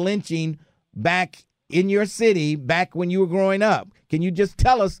knew of a lynching back in your city back when you were growing up. Can you just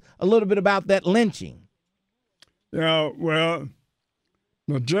tell us a little bit about that lynching? Yeah, well,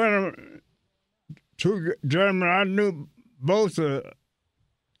 two gentlemen, I knew both of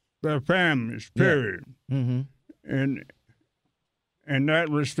their families, period. Yeah. Mm-hmm. In that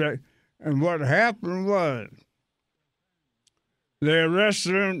respect. And what happened was they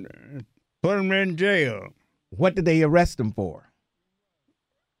arrested him, put him in jail. What did they arrest him for?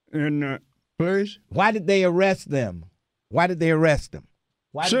 Please? Why did they arrest them?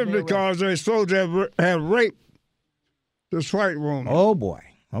 Simply because they're supposed to have raped this white woman. Oh, boy.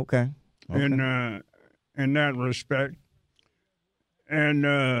 Okay. In that respect. And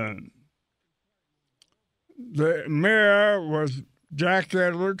the mayor was Jack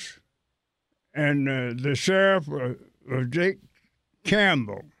Edwards, and the sheriff was Jake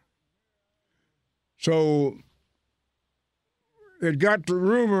Campbell. So it got the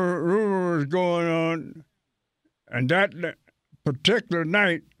rumor was going on, and that particular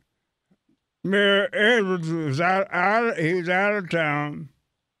night, Mayor Edwards was out of town,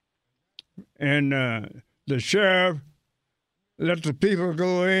 and the sheriff let the people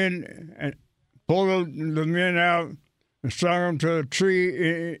go in and pull the men out and strung them to a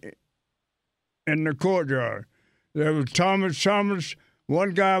tree in the courtyard. There was Thomas.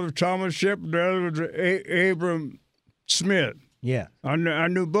 One guy was Thomas Ship, the other was Abram Smith. Yeah, I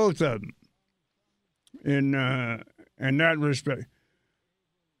knew both of them in that respect.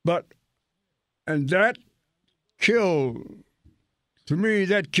 And that killed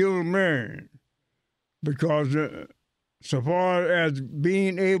Marion, because so far as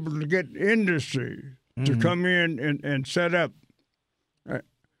being able to get industry to come in and set up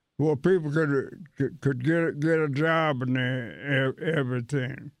where people could get a job and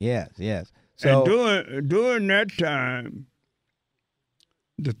everything. Yes. So and during that time,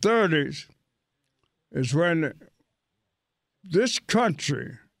 the 30s, is when this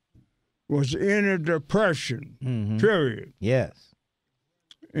country was in a depression. Period. Yes.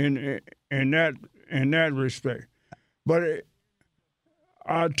 In that respect. But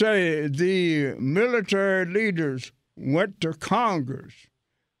I'll tell you, the military leaders went to Congress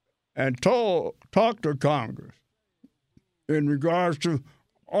and talked to Congress in regards to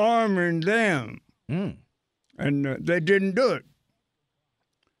arming them. And they didn't do it.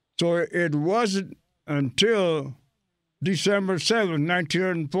 So it wasn't until December 7th,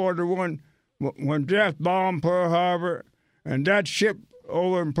 1941, when Jeff bombed Pearl Harbor, and that ship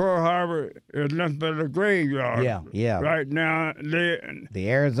over in Pearl Harbor is nothing but a graveyard. Yeah. Right now, the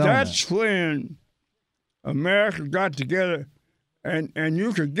Arizona. That's when America got together, and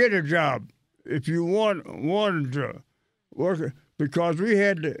you could get a job if you wanted to work, because we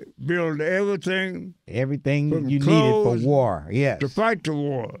had to build everything you needed for war. Yes. To fight the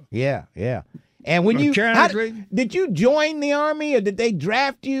war. Yeah. And when did you join the Army, or did they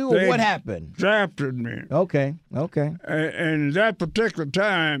draft you, or what happened? Drafted me. Okay. And that particular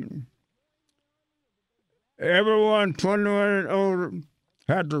time, everyone 21 and older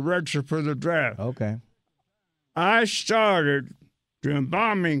had to register for the draft. Okay. I started doing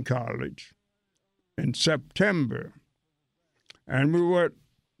bombing college in September, and we worked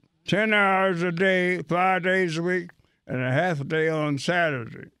 10 hours a day, 5 days a week, and a half a day on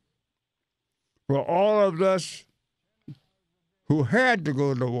Saturday. For all of us who had to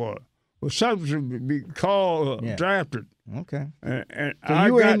go to war, was something to be called drafted. Okay. And so I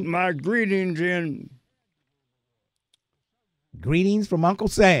got my greetings in. Greetings from Uncle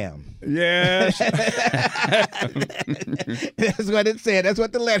Sam. Yes. That's what it said. That's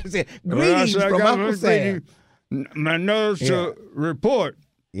what the letter said. Greetings from Uncle Sam. My notice to report.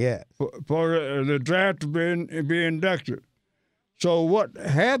 Yeah. For the draft to be inducted. So what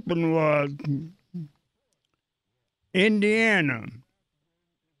happened was Indiana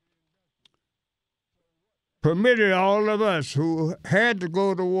permitted all of us who had to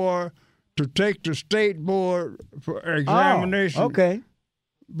go to war to take the state board for examination. Oh, okay.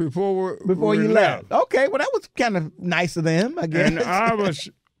 Before you left. Okay, well, that was kind of nice of them, I guess. And I was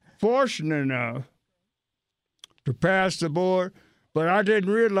fortunate enough to pass the board, but I didn't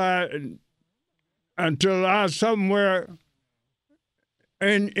realize until I was somewhere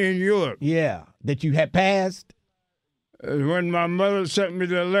in Europe. Yeah, that you had passed? When my mother sent me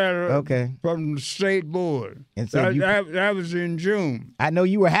the letter from the state board. And so that was in June. I know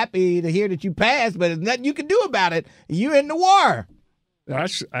you were happy to hear that you passed, but there's nothing you can do about it. You're in the war.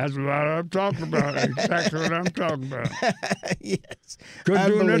 That's what I'm talking about. Exactly what I'm talking about. Yes. Couldn't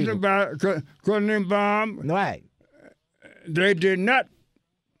do nothing about it. Couldn't embalm. Right. They did not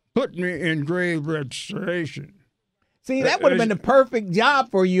put me in grave registration. See, that would have been the perfect job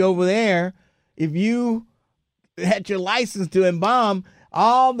for you over there if you had your license to embalm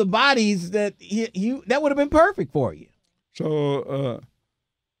all the bodies that that would have been perfect for you. So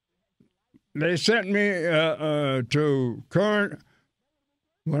they sent me to Current.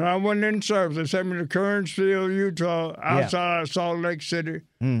 When I went in service, they sent me to Kernsville, Utah, outside Salt Lake City.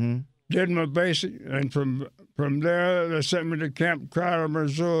 Mm-hmm. Did my basic, and from there they sent me to Camp Crowder,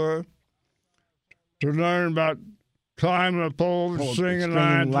 Missouri, to learn about climbing a pole, stringing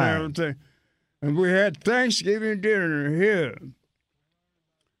lines, and everything. And we had Thanksgiving dinner here.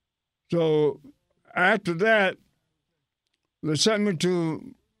 So after that, they sent me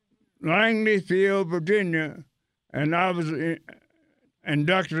to Langley Field, Virginia, and I was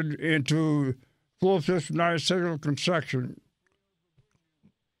inducted into 459 Signal Construction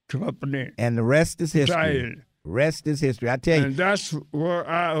Company. And the rest is history. Rest is history. I tell you. And that's where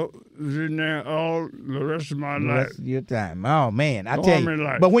I was in there all the rest of my life. Rest of your time. Oh, man. I tell you.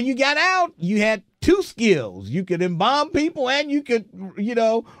 Life. But when you got out, you had two skills. You could embalm people and you could,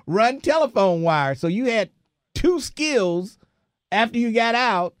 run telephone wires. So you had two skills after you got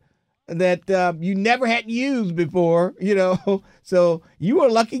out that you never had used before, So you were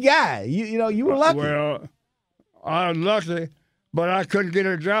a lucky guy. You were lucky. Well, I was lucky. But I couldn't get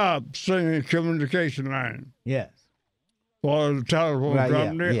a job singing communication line. Yes. For the telephone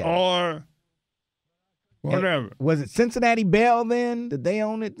company or whatever. And was it Cincinnati Bell then? Did they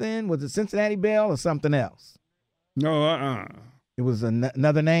own it then? Was it Cincinnati Bell or something else? No, It was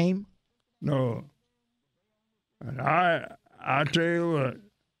another name? No. And I tell you what,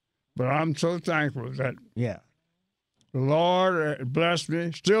 but I'm so thankful that the Lord blessed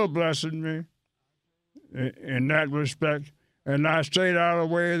me, still blessing me in that respect. And I stayed out of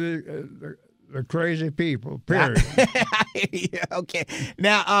the way of the crazy people, period. Okay.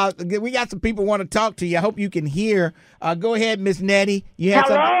 Now, we got some people want to talk to you. I hope you can hear. Go ahead, Miss Nettie.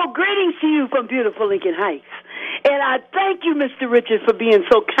 Hello. Greetings to you from beautiful Lincoln Heights. And I thank you, Mr. Richards, for being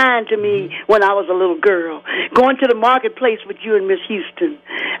so kind to me when I was a little girl, going to the marketplace with you and Miss Houston.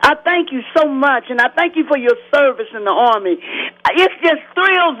 I thank you so much, and I thank you for your service in the Army. It just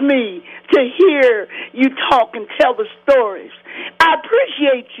thrills me to hear you talk and tell the stories. I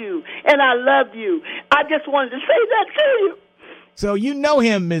appreciate you, and I love you. I just wanted to say that to you. So you know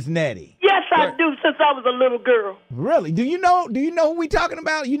him, Miss Nettie? Yes, I do, since I was a little girl. Really? Do you know who we talking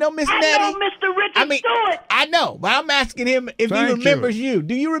about? You know Miss Nettie? I know Mr. Richard Stewart. I know, but I'm asking him if he remembers you.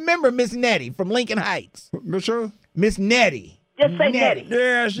 Do you remember Miss Nettie from Lincoln Heights? Miss Nettie. Just say Nettie.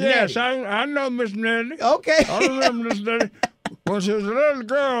 Yes. Nettie. I know Miss Nettie. Okay. I remember Miss Nettie. When she was a little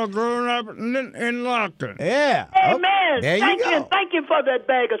girl growing up in Lockton. Yeah. Amen. There you go. Thank you for that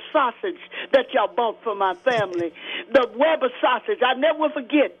bag of sausage that y'all bought for my family. The Weber sausage. I never will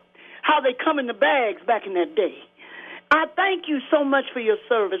forget how they come in the bags back in that day. I thank you so much for your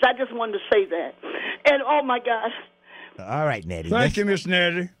service. I just wanted to say that. And, oh, my gosh. All right, Nettie. Thank you, Miss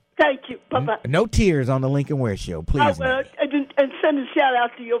Nettie. Thank you. Bye-bye. No tears on the Lincoln Ware Show, please. And send a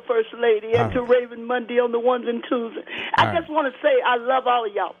shout-out to your First Lady and to Raven Monday on the ones and twos. I just want to say I love all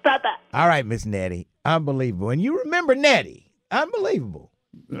of y'all. Bye-bye. All right, Miss Nettie. Unbelievable. And you remember Nettie. Unbelievable.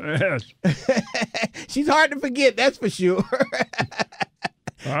 Yes. She's hard to forget, that's for sure.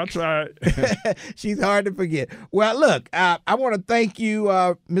 That's right. She's hard to forget. Well, look, I want to thank you,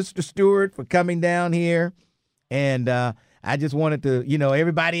 Mr. Stewart, for coming down here. And I just wanted to,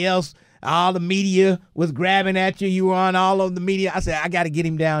 everybody else, all the media was grabbing at you. You were on all of the media. I said, I got to get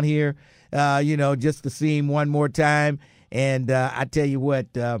him down here, just to see him one more time. And I tell you what,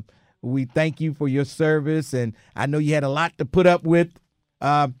 we thank you for your service. And I know you had a lot to put up with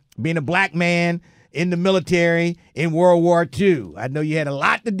being a black man in the military in World War II. I know you had a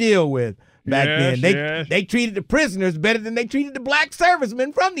lot to deal with. back then. Yes. They treated the prisoners better than they treated the black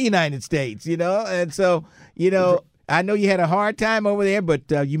servicemen from the United States, And so, I know you had a hard time over there, but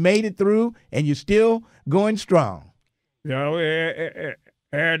you made it through, and you're still going strong. We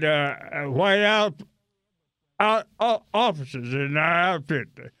had white officers in our outfit.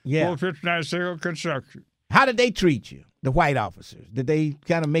 Yeah. 459 Civil Construction. How did they treat you, the white officers? Did they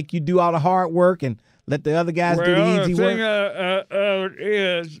kind of make you do all the hard work and let the other guys do the easy work? Well, the thing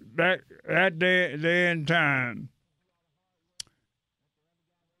is, back that day and time,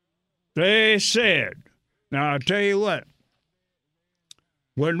 they said, now I'll tell you what,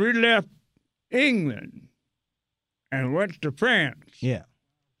 when we left England and went to France, yeah,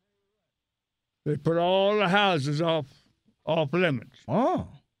 they put all the houses off limits. Oh.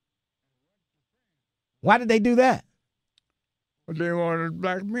 Why did they do that? But they wanted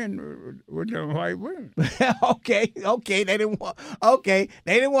black men with them white women. Okay. They didn't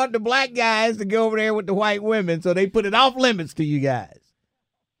want the black guys to go over there with the white women, so they put it off limits to you guys.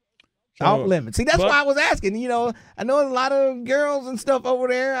 Off limits. See, that's why I was asking. I know a lot of girls and stuff over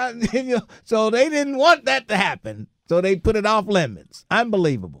there, so they didn't want that to happen, so they put it off limits.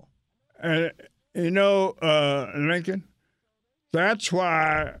 Unbelievable. Lincoln, that's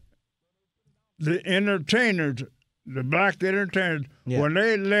why the entertainers, the black entertainers, when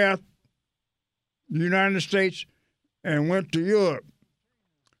they left the United States and went to Europe,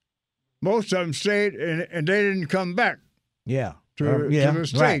 most of them stayed and they didn't come back. Yeah. To the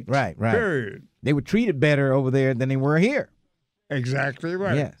States. Right. Period. They were treated better over there than they were here. Exactly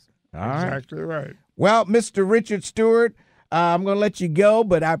right. Yes. Exactly right. Well, Mr. Richard Stewart, I'm going to let you go,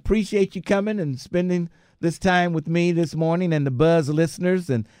 but I appreciate you coming and spending this time with me this morning and the Buzz listeners,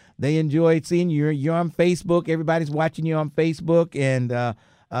 and they enjoyed seeing you. You're on Facebook. Everybody's watching you on Facebook, and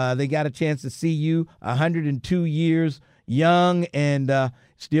they got a chance to see you 102 years young and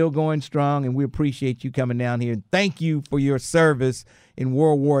still going strong, and we appreciate you coming down here. And thank you for your service in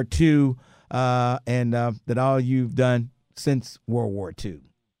World War II and that all you've done since World War II.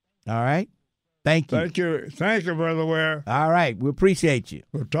 All right? Thank you. Thank you, Brother Ware. All right. We appreciate you.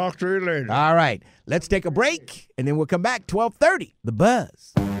 We'll talk to you later. All right. Let's take a break, and then we'll come back 12:30, The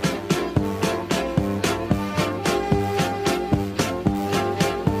Buzz.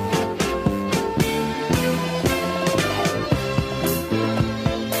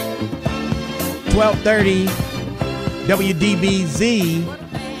 (12:30) WDBZ,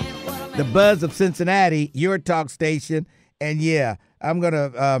 The Buzz of Cincinnati, your talk station. And yeah, I'm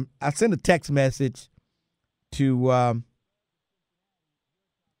gonna I sent a text message to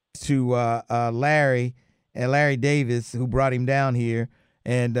Larry and Larry Davis, who brought him down here,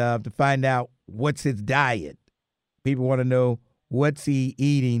 and to find out what's his diet. People want to know what's he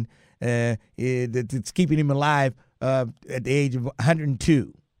eating. It's keeping him alive at the age of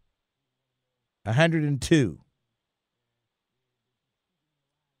 102. 102.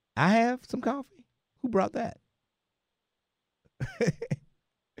 I have some coffee. Who brought that?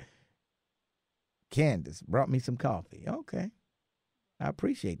 Candace brought me some coffee. Okay. I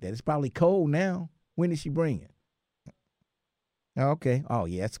appreciate that. It's probably cold now. When did she bring it? Okay. Oh,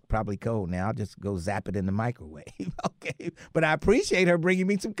 yeah, it's probably cold now. I'll just go zap it in the microwave. Okay. But I appreciate her bringing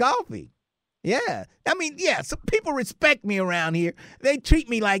me some coffee. Yeah. I mean, yeah, some people respect me around here. They treat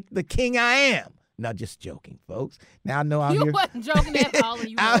me like the king I am. No, just joking, folks. Now I know I'm here. You wasn't joking at all.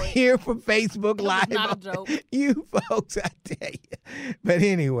 I'm here for Facebook Live. That was not a joke. You folks, I tell you. But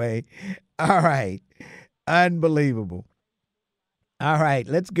anyway, all right. Unbelievable. All right,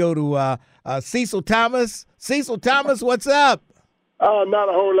 let's go to Cecil Thomas. Cecil Thomas, what's up? Not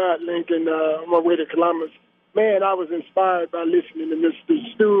a whole lot, Lincoln. On my way to Columbus. Man, I was inspired by listening to Mr.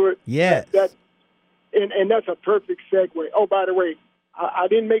 Stewart. Yes. And that's a perfect segue. Oh, by the way, I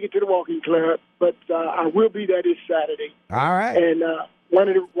didn't make it to the walking club, but I will be there this Saturday. All right. And one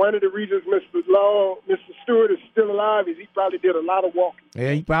of the reasons Mr. Stewart is still alive is he probably did a lot of walking.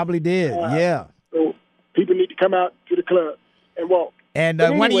 Yeah, he probably did. Yeah. So people need to come out to the club and walk. And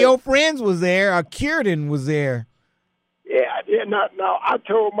one of your friends was there. Cureton was there. Yeah. Now I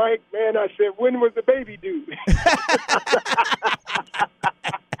told Mike, man, I said, when was the baby due? Yeah.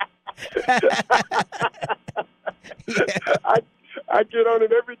 I get on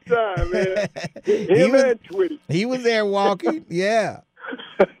it every time, man. Him and Twitty. He was there walking, yeah.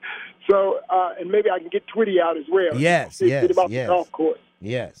 So, and maybe I can get Twitty out as well. Yes. Get him off the golf course.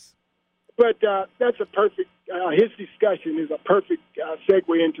 Yes. But that's a perfect, his discussion is a perfect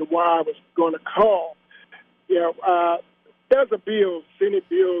segue into why I was going to call. There's a bill, Senate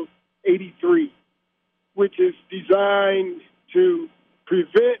Bill 83, which is designed to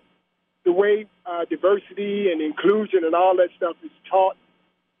prevent the way diversity and inclusion and all that stuff is taught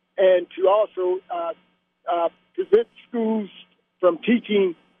and to also prevent schools from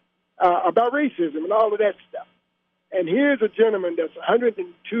teaching about racism and all of that stuff. And here's a gentleman that's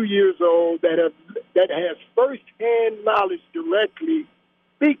 102 years old that has firsthand knowledge directly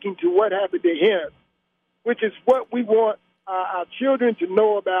speaking to what happened to him, which is what we want our children to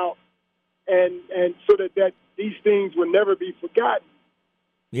know about, and so that these things will never be forgotten.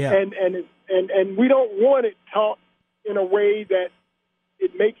 Yeah. And we don't want it taught in a way that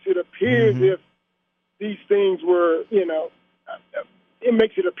it makes it appear as if these things were, it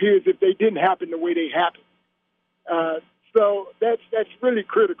makes it appear as if they didn't happen the way they happened. So that's really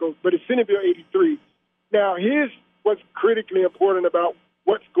critical. But it's Senate Bill 83. Now, here's what's critically important about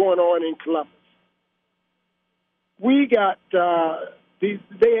what's going on in Columbus. We got they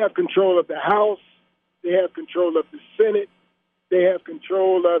have control of the House, they have control of the Senate, they have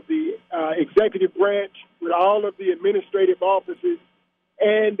control of the executive branch with all of the administrative offices,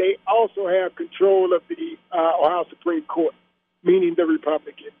 and they also have control of the Ohio Supreme Court, meaning the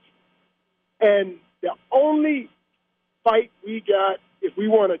Republicans. And the only fight we got, if we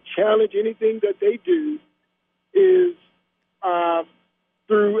want to challenge anything that they do, is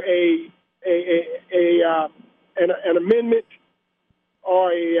through an amendment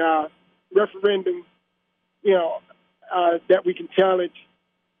or a referendum, that we can challenge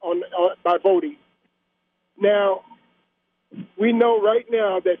on by voting. Now, we know right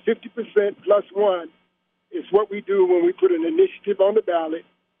now that 50% plus one is what we do when we put an initiative on the ballot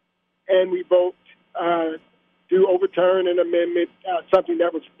and we vote to overturn an amendment, something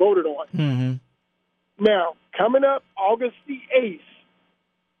that was voted on. Mm-hmm. Now, coming up August the 8th,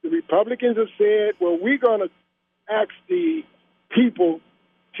 the Republicans have said, well, we're going to ask the people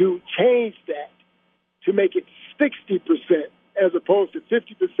to change that to make it 60% as opposed to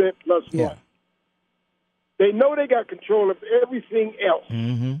 50% plus one. They know they got control of everything else,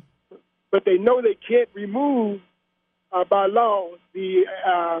 but they know they can't remove by law the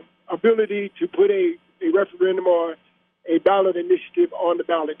ability to put a referendum or a ballot initiative on the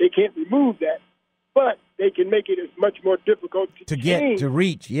ballot. They can't remove that, but they can make it as much more difficult to get to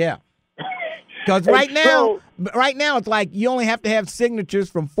reach. Yeah, because right now it's like you only have to have signatures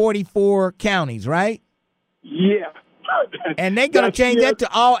from 44 counties, right? Yeah. And they're going to change that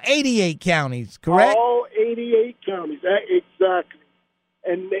to all 88 counties, correct? All 88 counties, exactly.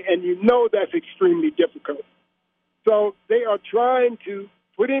 And that's extremely difficult. So they are trying to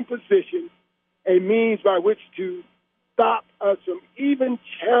put in position a means by which to stop us from even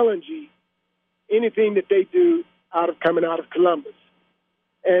challenging anything that they do coming out of Columbus.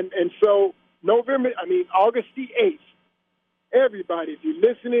 And so August the 8th, everybody, if you're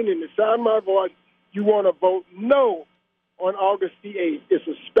listening in the sound of my voice, you want to vote no on August the 8th. It's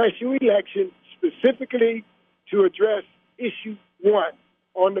a special election specifically to address issue 1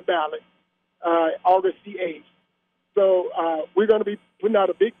 on the ballot, August the 8th. So we're going to be putting out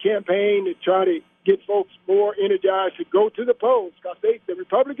a big campaign to try to get folks more energized to go to the polls, because the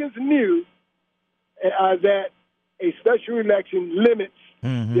Republicans knew that a special election limits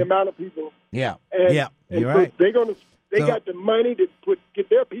the amount of people. Yeah, and you're so right. They got the money to get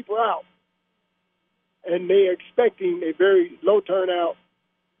their people out, and they are expecting a very low turnout.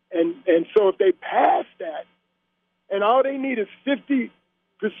 And so if they pass that, and all they need is 50%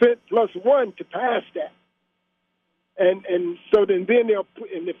 plus one to pass that. And so then they'll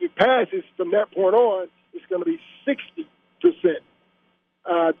put, and if it passes from that point on, it's going to be 60%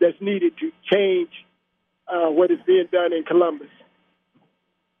 that's needed to change what is being done in Columbus.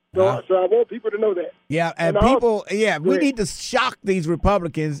 So I want people to know that. Yeah, and people, we need to shock these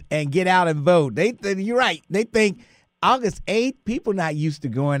Republicans and get out and vote. You're right. They think August 8th, people not used to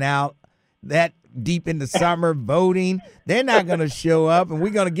going out that deep in the summer voting. They're not going to show up, and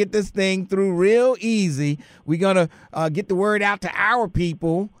we're going to get this thing through real easy. We're going to get the word out to our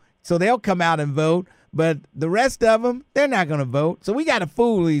people so they'll come out and vote. But the rest of them, they're not going to vote. So we got to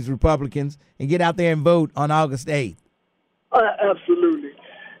fool these Republicans and get out there and vote on August 8th. Absolutely.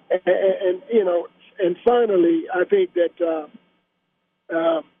 And finally, I think that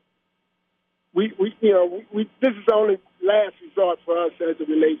this is the only last resort for us as it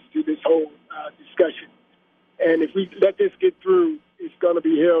relates to this whole discussion. And if we let this get through, it's going to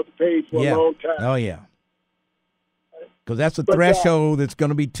be held to pay for a long time. Oh, yeah. Because that's a threshold that's going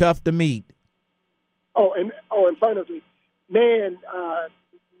to be tough to meet. And finally, Nan,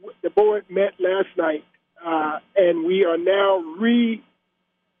 the board met last night, and we are now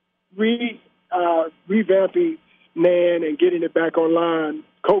revamping NAN and getting it back online.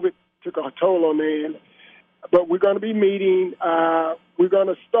 COVID took a toll on NAN, but we're going to be meeting. We're going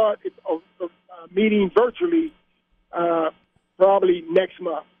to start a meeting virtually probably next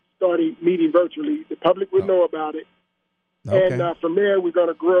month, starting meeting virtually. The public would know about it. Okay. And from there, we're going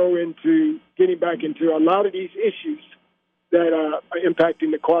to grow into getting back into a lot of these issues that are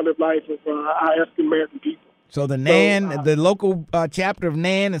impacting the quality of life of our African-American people. So the NAN, the local chapter of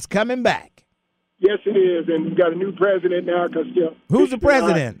NAN is coming back. Yes, it is. And we've got a new president now. Who's the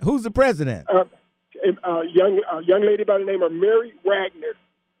president? Who's the president? A young lady by the name of Mary Wagner.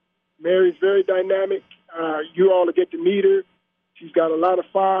 Mary's very dynamic. You all will get to meet her. She's got a lot of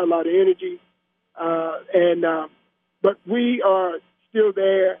fire, a lot of energy. But we are still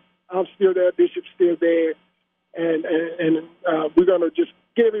there. I'm still there. Bishop's still there. And we're going to just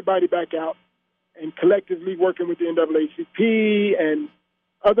get everybody back out and collectively working with the NAACP and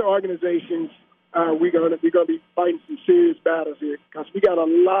other organizations. We're going to be fighting some serious battles here because we got a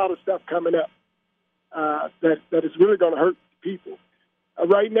lot of stuff coming up that is really going to hurt people.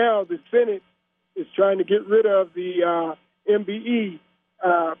 Right now, the Senate is trying to get rid of the MBE,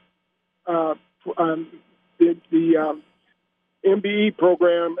 the MBE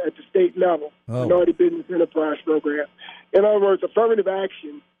program at the state level, Minority Business Enterprise Program. In other words, affirmative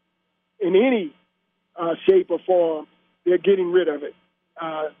action in any shape or form, they're getting rid of it.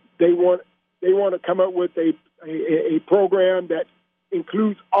 They want to come up with a program that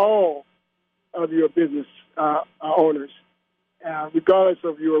includes all of your business owners, regardless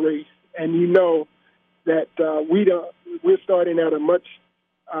of your race. And you know that we're starting at a much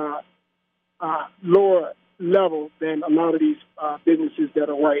lower level than a lot of these businesses that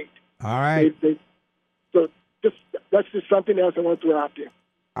are white. All right. So that's just something else I want to throw out there.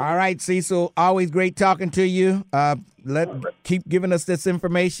 All right, Cecil. Always great talking to you. Keep giving us this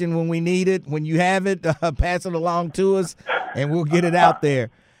information when we need it. When you have it, pass it along to us, and we'll get it out there.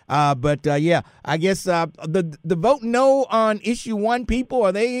 Yeah, I guess the vote no on issue 1 people,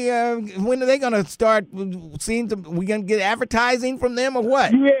 are they when are they going to start seeing we going to get advertising from them or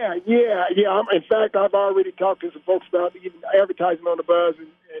what? Yeah. In fact, I've already talked to some folks about even advertising on the Buzz and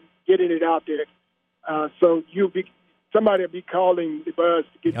getting it out there. So somebody will be calling the Buzz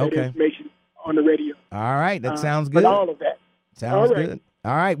to get that information on the radio. All right, that sounds good. But all of that. Sounds good.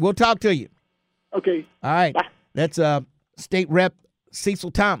 All right, we'll talk to you. Okay. All right. Bye. That's State Rep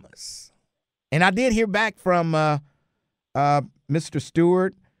Cecil Thomas. And I did hear back from Mr.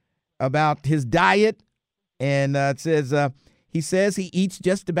 Stewart about his diet. And it says he eats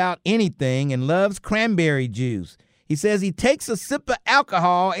just about anything and loves cranberry juice. He says he takes a sip of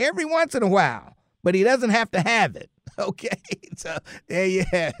alcohol every once in a while, but he doesn't have to have it. Okay, so there you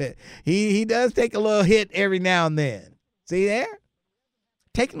have it. He does take a little hit every now and then. See there?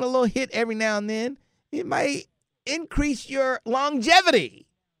 Taking a little hit every now and then, it might increase your longevity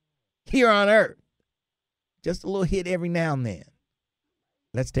here on Earth. Just a little hit every now and then.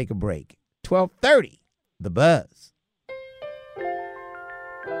 Let's take a break. 12:30, The Buzz.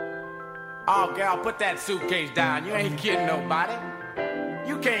 Oh, girl, put that suitcase down. You ain't kidding nobody.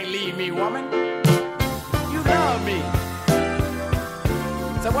 You can't leave me, woman. You love me.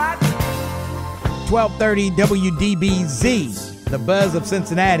 So what? 12:30 WDBZ, The Buzz of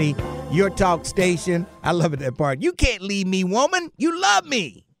Cincinnati, your talk station. I love it, that part. You can't leave me, woman. You love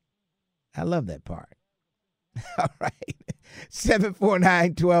me. I love that part. All right.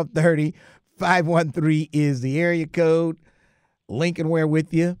 749-1230. 513 is the area code. Lincoln Ware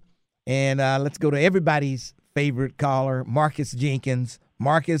with you. And let's go to everybody's favorite caller, Marcus Jenkins.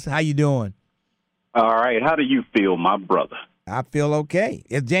 Marcus, how you doing? All right. How do you feel, my brother? I feel okay.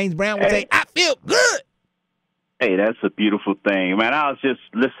 If James Brown would say, I feel good. Hey, that's a beautiful thing. Man, I was just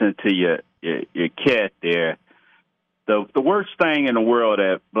listening to your cat there. The worst thing in the world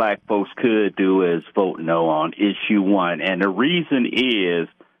that black folks could do is vote no on issue 1. And the reason is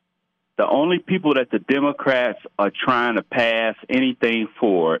the only people that the Democrats are trying to pass anything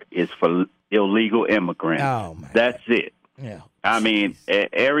for is for illegal immigrants. Oh, man. That's it. Yeah. I mean,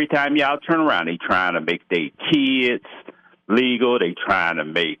 every time y'all turn around, they trying to make their kids legal. They trying to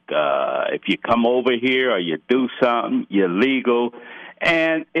make, if you come over here or you do something, you're legal.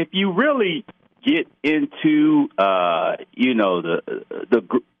 And if you really get into, get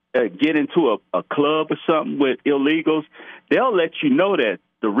into a club or something with illegals, they'll let you know that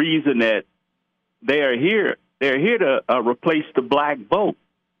the reason that they're here to replace the black vote.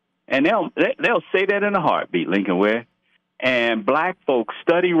 And they'll say that in a heartbeat, Lincoln Ware. And black folks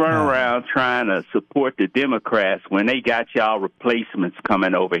running around trying to support the Democrats when they got y'all replacements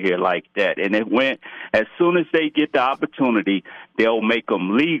coming over here like that. And as soon as they get the opportunity, they'll make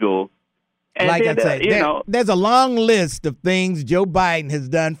them legal. And like then, I say, there's a long list of things Joe Biden has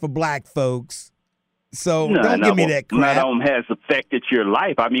done for black folks. So don't give me that crap. None of them has affected your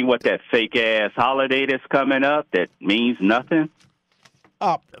life. I mean, what, that fake-ass holiday that's coming up that means nothing?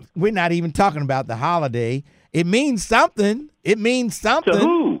 we're not even talking about the holiday. It means something. It means something. To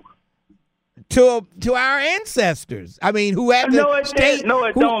who? To our ancestors. I mean, who had to stay. No,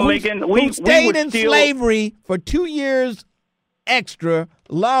 it don't, Lincoln. Who stayed in slavery for 2 years extra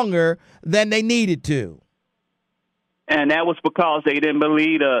longer than they needed to. And that was because they didn't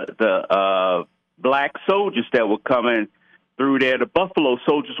believe the black soldiers that were coming through there. The Buffalo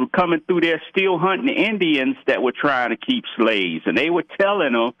soldiers were coming through there still hunting the Indians that were trying to keep slaves. And they were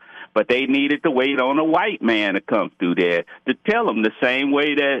telling them, but they needed to wait on a white man to come through there to tell them the same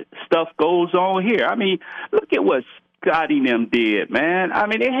way that stuff goes on here. I mean, look at what Scotty and them did, man. I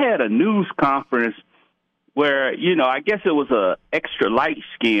mean, they had a news conference where, I guess it was a extra light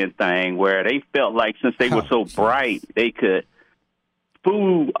skin thing where they felt like since they were so bright, they could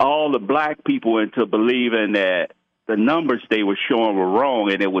fool all the black people into believing that the numbers they were showing were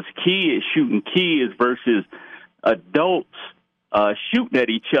wrong, and it was kids shooting kids versus adults shooting at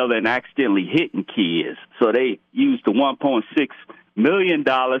each other and accidentally hitting kids. So they used the $1.6 million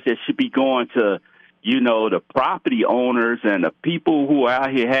that should be going to, the property owners and the people who are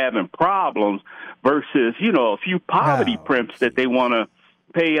out here having problems versus, a few poverty pimps that they want to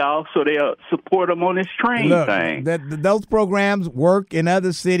pay off so they'll support them on this train thing. Those programs work in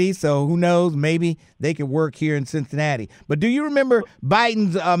other cities, so who knows, maybe they could work here in Cincinnati. But do you remember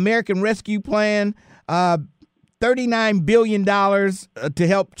Biden's American Rescue Plan? $39 billion to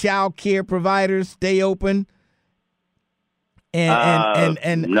help child care providers stay open.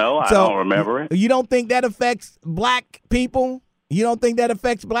 And no, so I don't remember it. You don't think that affects black people? You don't think that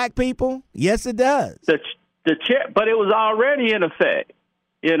affects black people? Yes, it does. The check, but it was already in effect.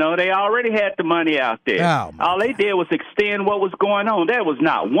 They already had the money out there. All they did was extend what was going on. There was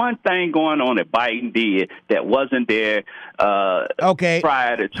not one thing going on that Biden did that wasn't there prior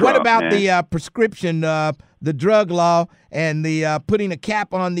to Trump. What about the prescription, the drug law, and the putting a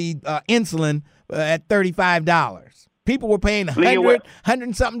cap on the insulin at $35? People were paying $100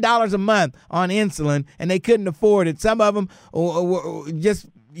 and something a month on insulin, and they couldn't afford it. Some of them were just,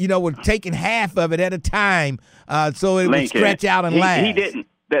 were taking half of it at a time, so it would stretch out and last. He didn't.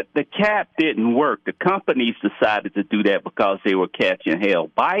 The cap didn't work. The companies decided to do that because they were catching hell.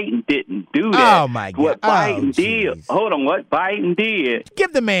 Biden didn't do that. Oh, my God. What Biden did, what Biden did.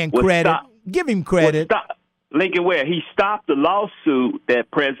 Give the man credit. Give him credit. Lincoln Ware, he stopped the lawsuit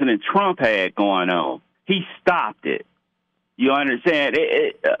that President Trump had going on. He stopped it. You understand?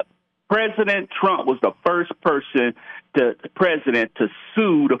 President Trump was the first president to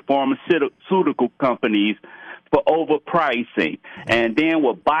sue the pharmaceutical companies for overpricing. And then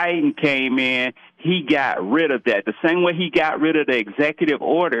when Biden came in, he got rid of that. The same way he got rid of the executive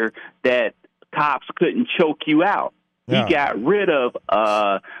order that cops couldn't choke you out. Yeah. He got rid of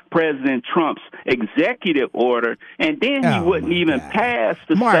President Trump's executive order, and then he wouldn't even pass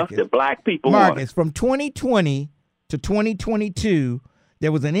the stuff that black people wanted. From 2020 to 2022,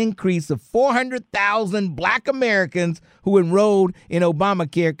 there was an increase of 400,000 black Americans who enrolled in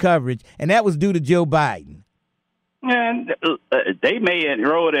Obamacare coverage, and that was due to Joe Biden. And they may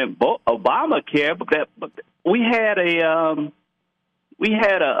enroll in Obamacare, but we had an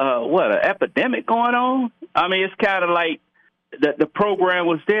epidemic going on. I mean, it's kind of like the program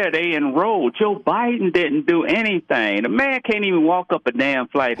was there. They enrolled. Joe Biden didn't do anything. The man can't even walk up a damn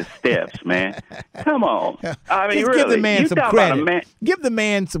flight of steps, man. Come on. I mean, really, give the man some credit. Give the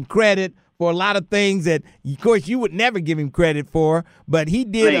man some credit for a lot of things that, of course, you would never give him credit for, but he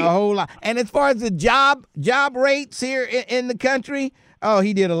did a whole lot. And as far as the job rates here in the country,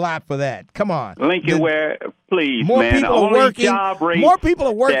 he did a lot for that. Come on. Lincoln Ware, please, more man. People are working, more people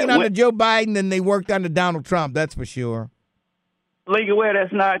are working under Joe Biden than they worked under Donald Trump, that's for sure. Lincoln Ware,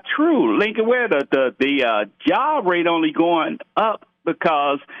 that's not true. Lincoln Ware, the job rate only going up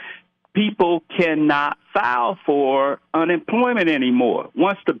because people cannot file for unemployment anymore.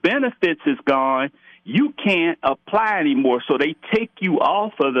 Once the benefits is gone, you can't apply anymore. So they take you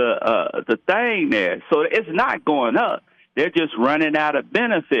off of the thing there. So it's not going up. They're just running out of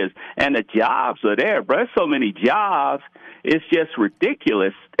benefits. And the jobs are there, bro. There's so many jobs. It's just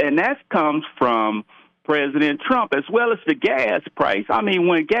ridiculous. And that comes from President Trump, as well as the gas price. I mean,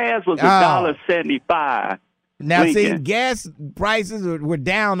 when gas was $1.75. Now, Lincoln. see, gas prices were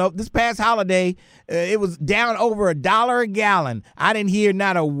down. This past holiday, it was down over $1 a gallon. I didn't hear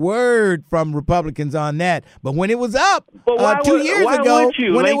not a word from Republicans on that. But when it was up 2 years ago,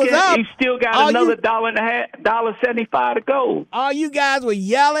 when it was up, you still got another $1.75 to go. All you guys were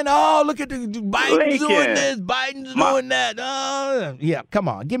yelling, "Oh, look at Biden's doing this, Biden's doing that." Yeah, come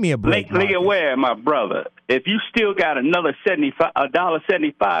on, give me a break. Lincoln Ware, my brother. If you still got another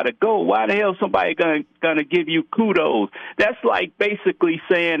 $1.75 to go, why the hell somebody gonna give you kudos. That's like basically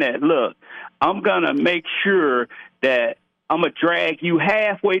saying that, look, I'm going to make sure that I'm going to drag you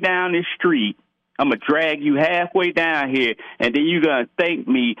halfway down this street. I'm going to drag you halfway down here, and then you're going to thank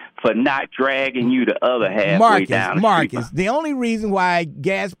me for not dragging you the other halfway down the street. Marcus, the only reason why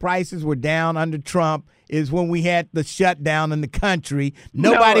gas prices were down under Trump is when we had the shutdown in the country.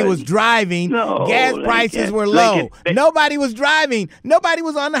 Nobody was driving. Gas prices were low. Nobody was driving. Nobody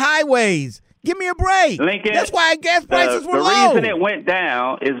was on the highways. Give me a break. Lincoln, that's why gas prices were low. The reason it went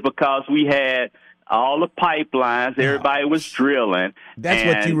down is because we had all the pipelines, everybody was drilling. That's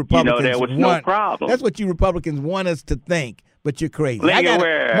what you Republicans there was no problem. That's what you Republicans want us to think, but you're crazy. Lincoln,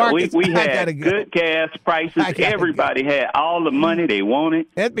 we had good gas prices. Everybody had all the money they wanted.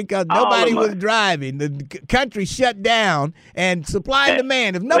 That's because nobody was driving. The country shut down, and supply and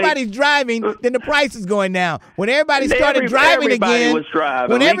demand. If nobody's driving, then the price is going down. When everybody started driving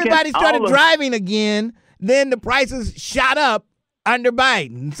again, then the prices shot up under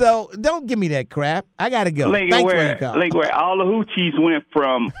Biden. So don't give me that crap. I got to go. Thanks for your call. Where all the hoochies went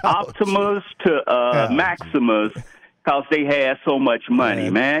from Optimus to Maximus because they had so much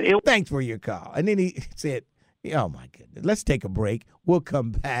money, man. Thanks for your call. And then he said, oh, my goodness. Let's take a break. We'll come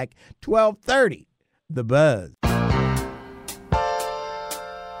back. 12:30, The Buzz.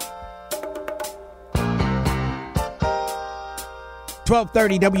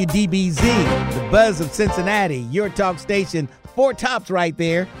 .1230 WDBZ, The Buzz of Cincinnati, your talk station. Four Tops right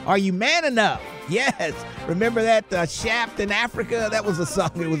there. Are you man enough? Yes. Remember that Shaft in Africa? That was a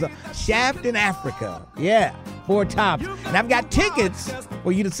song. It was a Shaft in Africa. Yeah. Four Tops. And I've got tickets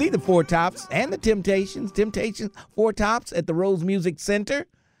for you to see the Four Tops and the Temptations. Four Tops at the Rose Music Center.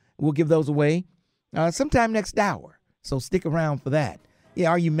 We'll give those away sometime next hour. So stick around for that.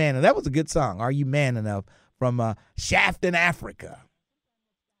 Yeah, Are You Man Enough? That was a good song. Are You Man Enough? From Shaft in Africa.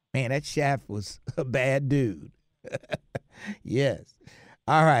 Man, that Shaft was a bad dude. Yes.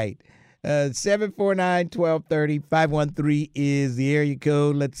 All right. 749-1230. 513 is the area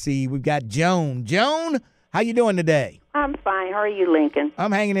code. Let's see. We've got Joan. Joan, how you doing today? I'm fine. How are you, Lincoln?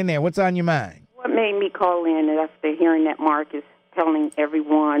 I'm hanging in there. What's on your mind? What made me call in after hearing that Mark is telling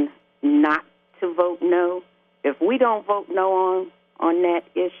everyone not to vote no. If we don't vote no on that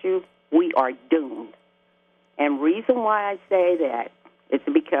issue, we are doomed. And reason why I say that is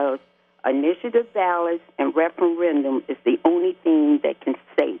because initiative ballots and referendum is the only thing that can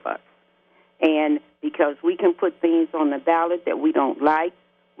save us. And because we can put things on the ballot that we don't like,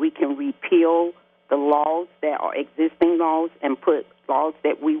 we can repeal the laws that are existing laws and put laws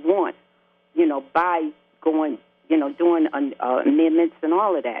that we want, by going, doing amendments and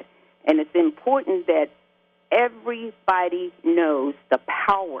all of that. And it's important that everybody knows the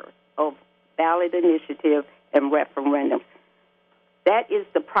power of ballot initiative and referendum. That is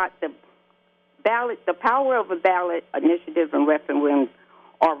the power of a ballot initiative and referendum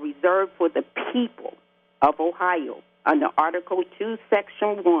are reserved for the people of Ohio under Article 2,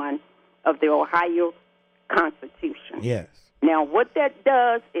 Section 1 of the Ohio Constitution. Yes. Now, what that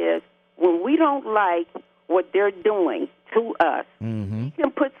does is when we don't like what they're doing to us, we can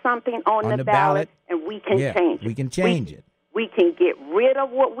put something on the ballot and we can change it. We can change it. We can get rid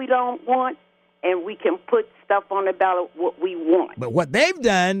of what we don't want, and we can put stuff on the ballot what we want. But what they've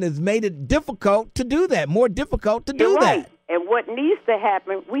done is made it difficult to do that, more difficult to do that. And what needs to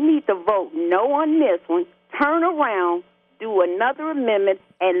happen, we need to vote no on this one, turn around, do another amendment,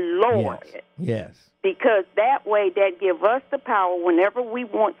 and lower it. Yes. Because that way that gives us the power whenever we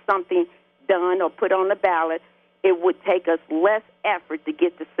want something done or put on the ballot, it would take us less effort to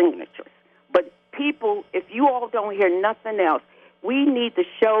get the signatures. But people, if you all don't hear nothing else, we need to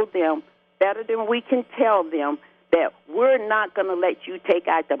show them better than we can tell them that we're not going to let you take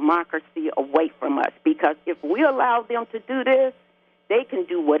our democracy away from us. Because if we allow them to do this, they can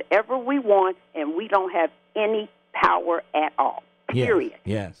do whatever we want, and we don't have any power at all, period.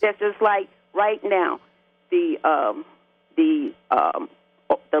 Yes. That's just like right now, the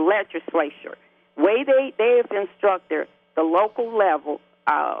legislature, way they have instructed the local level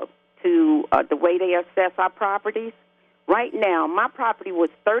to the way they assess our properties. Right now, my property was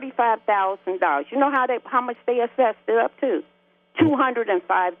 $35,000. You know how much they assessed it up to?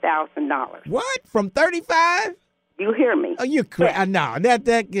 $205,000. What? From 35? You hear me? Oh, you're crazy. Yes. No, that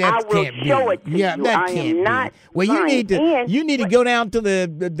can't be. I will show it to you. That I can't am not be. Well, you need to go down to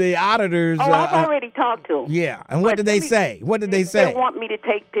the auditors. Oh, I've already talked to them. Yeah, and what did they say? What did they say? They want me to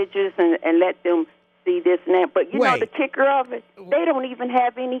take pictures and let them see this and that. But you know the kicker of it, they don't even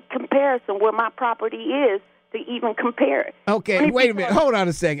have any comparison where my property is to even compare it. Okay, wait a minute. Hold on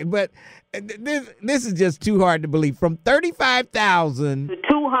a second. But this is just too hard to believe. From $35,000 to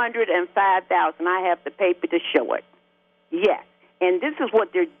 $205,000, I have the paper to show it. Yes, and this is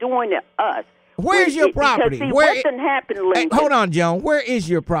what they're doing to us. Where's your property? Because, see, what didn't happen, Lincoln? Hey, hold on, Joan. Where is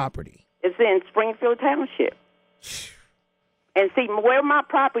your property? It's in Springfield Township. And see, where my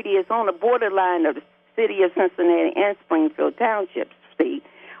property is on the borderline of the city of Cincinnati and Springfield Township, see.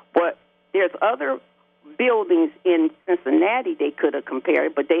 But there's other buildings in Cincinnati they could have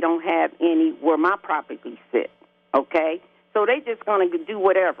compared, but they don't have any where my property sits, okay? So they just going to do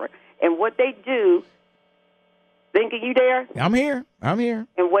whatever. And what they do, Lincoln, you there? I'm here.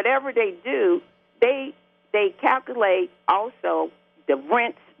 And whatever they do, they calculate also the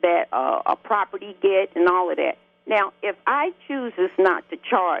rents that a property gets and all of that. Now, if I choose not to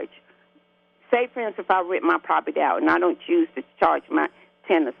charge, say, for instance, if I rent my property out and I don't choose to charge my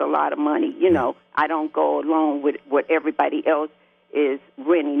tenants a lot of money, I don't go along with what everybody else is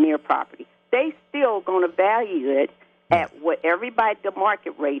renting their property. They still going to value it at what everybody the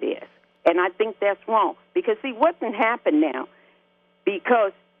market rate is. And I think that's wrong. Because, see, what can happen now,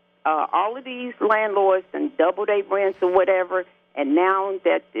 because all of these landlords and double their rents or whatever, and now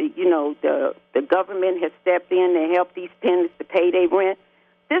that, the government has stepped in to help these tenants to pay their rent,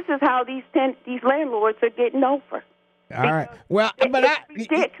 this is how these landlords are getting over. All right. Well, it's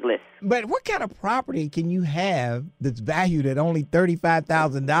ridiculous. But what kind of property can you have that's valued at only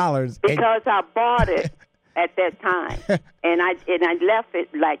 $35,000? Because I bought it at that time, and I left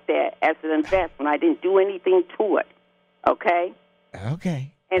it like that as an investment. I didn't do anything to it. Okay.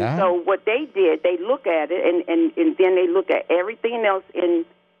 Okay. And so what they did, they look at it, and then they look at everything else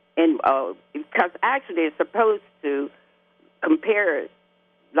because actually they're supposed to compare it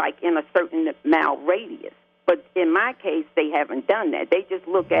like in a certain mile radius. But in my case, they haven't done that. They just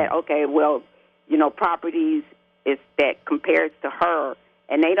look at, properties is that compares to her,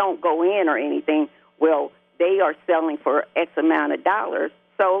 and they don't go in or anything. Well, they are selling for X amount of dollars,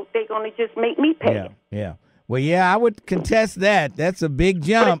 so they're going to just make me pay it. Yeah. Well, yeah, I would contest that. That's a big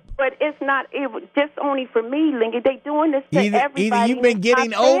jump. But it's not just only for me, Lincoln. They're doing this to everybody. Either you've been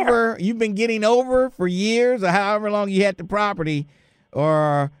getting over for years, or however long you had the property,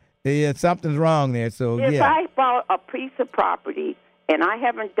 or something's wrong there. So if I bought a piece of property and I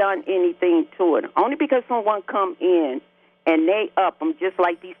haven't done anything to it, only because someone come in and they up them, just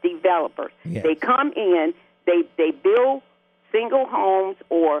like these developers. Yeah. They come in, they build single homes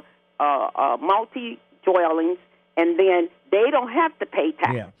or multi-dwellings, and then they don't have to pay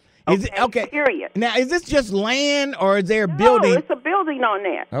tax. Yeah. Is okay. Period. Now, is this just land, or is there a building? No, it's a building on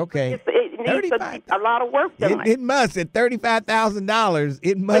there. Okay. It needs a lot of work done. It must. At $35,000,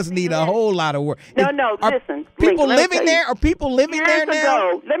 it must need a whole lot of work. Listen. People living there? Are people living there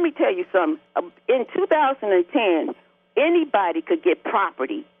now? Let me tell you something. In 2010, anybody could get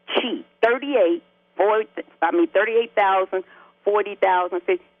property cheap. $38,000, $40,000,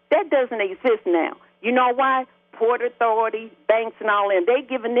 $50,000. That doesn't exist now. You know why? Port Authority, banks, and all them, they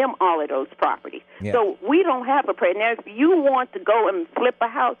giving them all of those properties. Yeah. So we don't have a prayer. Now, if you want to go and flip a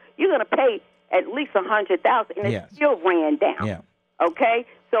house, you're going to pay at least $100,000, and it's still ran down. Yeah. Okay?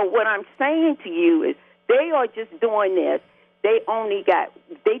 So what I'm saying to you is they are just doing this. They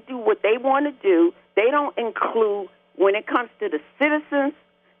do what they want to do. They don't include, when it comes to the citizens,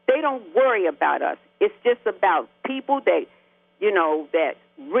 they don't worry about us. It's just about people that, that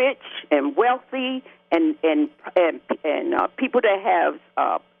rich and wealthy and people that have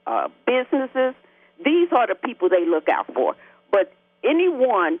businesses. These are the people they look out for. But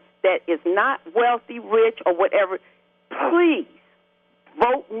anyone that is not wealthy, rich, or whatever, please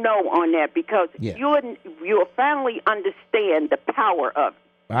vote no on that, because you'll finally understand the power of it.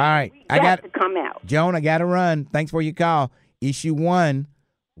 All right. I got to come out. Joan, I got to run. Thanks for your call. Issue 1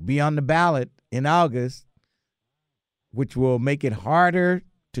 will be on the ballot in August, which will make it harder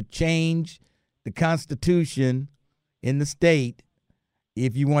to change the Constitution in the state.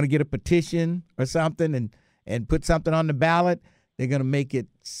 If you want to get a petition or something and put something on the ballot, they're going to make it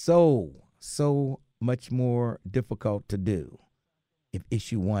so much more difficult to do if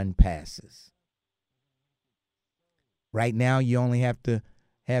issue 1 passes. Right now, you only have to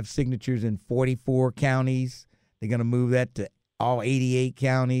have signatures in 44 counties. They're going to move that to all 88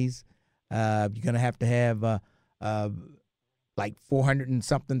 counties. You're going to have like 400 and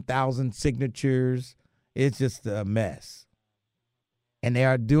something thousand signatures. It's just a mess. And they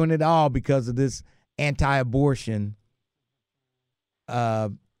are doing it all because of this anti-abortion.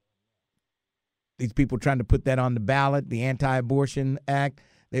 These people trying to put that on the ballot, the Anti-Abortion Act.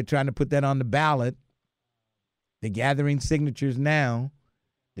 They're trying to put that on the ballot. They're gathering signatures now.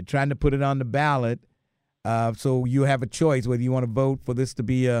 They're trying to put it on the ballot. So you have a choice whether you want to vote for this to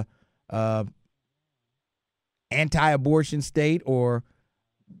be a anti-abortion state or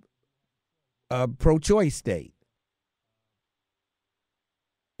a pro-choice state.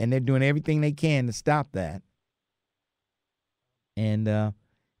 And they're doing everything they can to stop that. And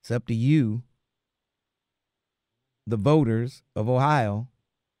it's up to you, the voters of Ohio,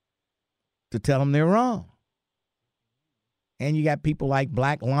 to tell them they're wrong. And you got people like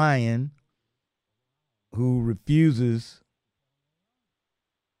Black Lion, who refuses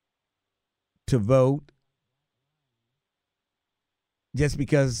to vote just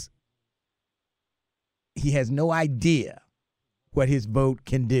because he has no idea what his vote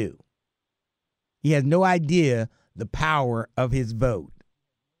can do. He has no idea the power of his vote.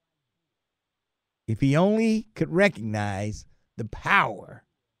 If he only could recognize the power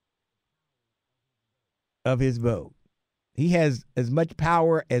of his vote. He has as much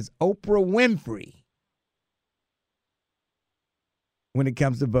power as Oprah Winfrey when it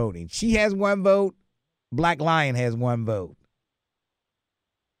comes to voting. She has one vote. Black Lion has one vote.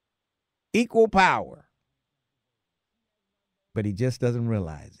 Equal power. But he just doesn't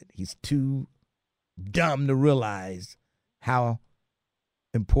realize it. He's too dumb to realize how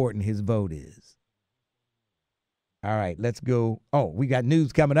important his vote is. All right, let's go. Oh, we got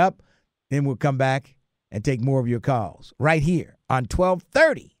news coming up. Then we'll come back and take more of your calls right here on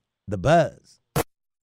 1230 The Buzz.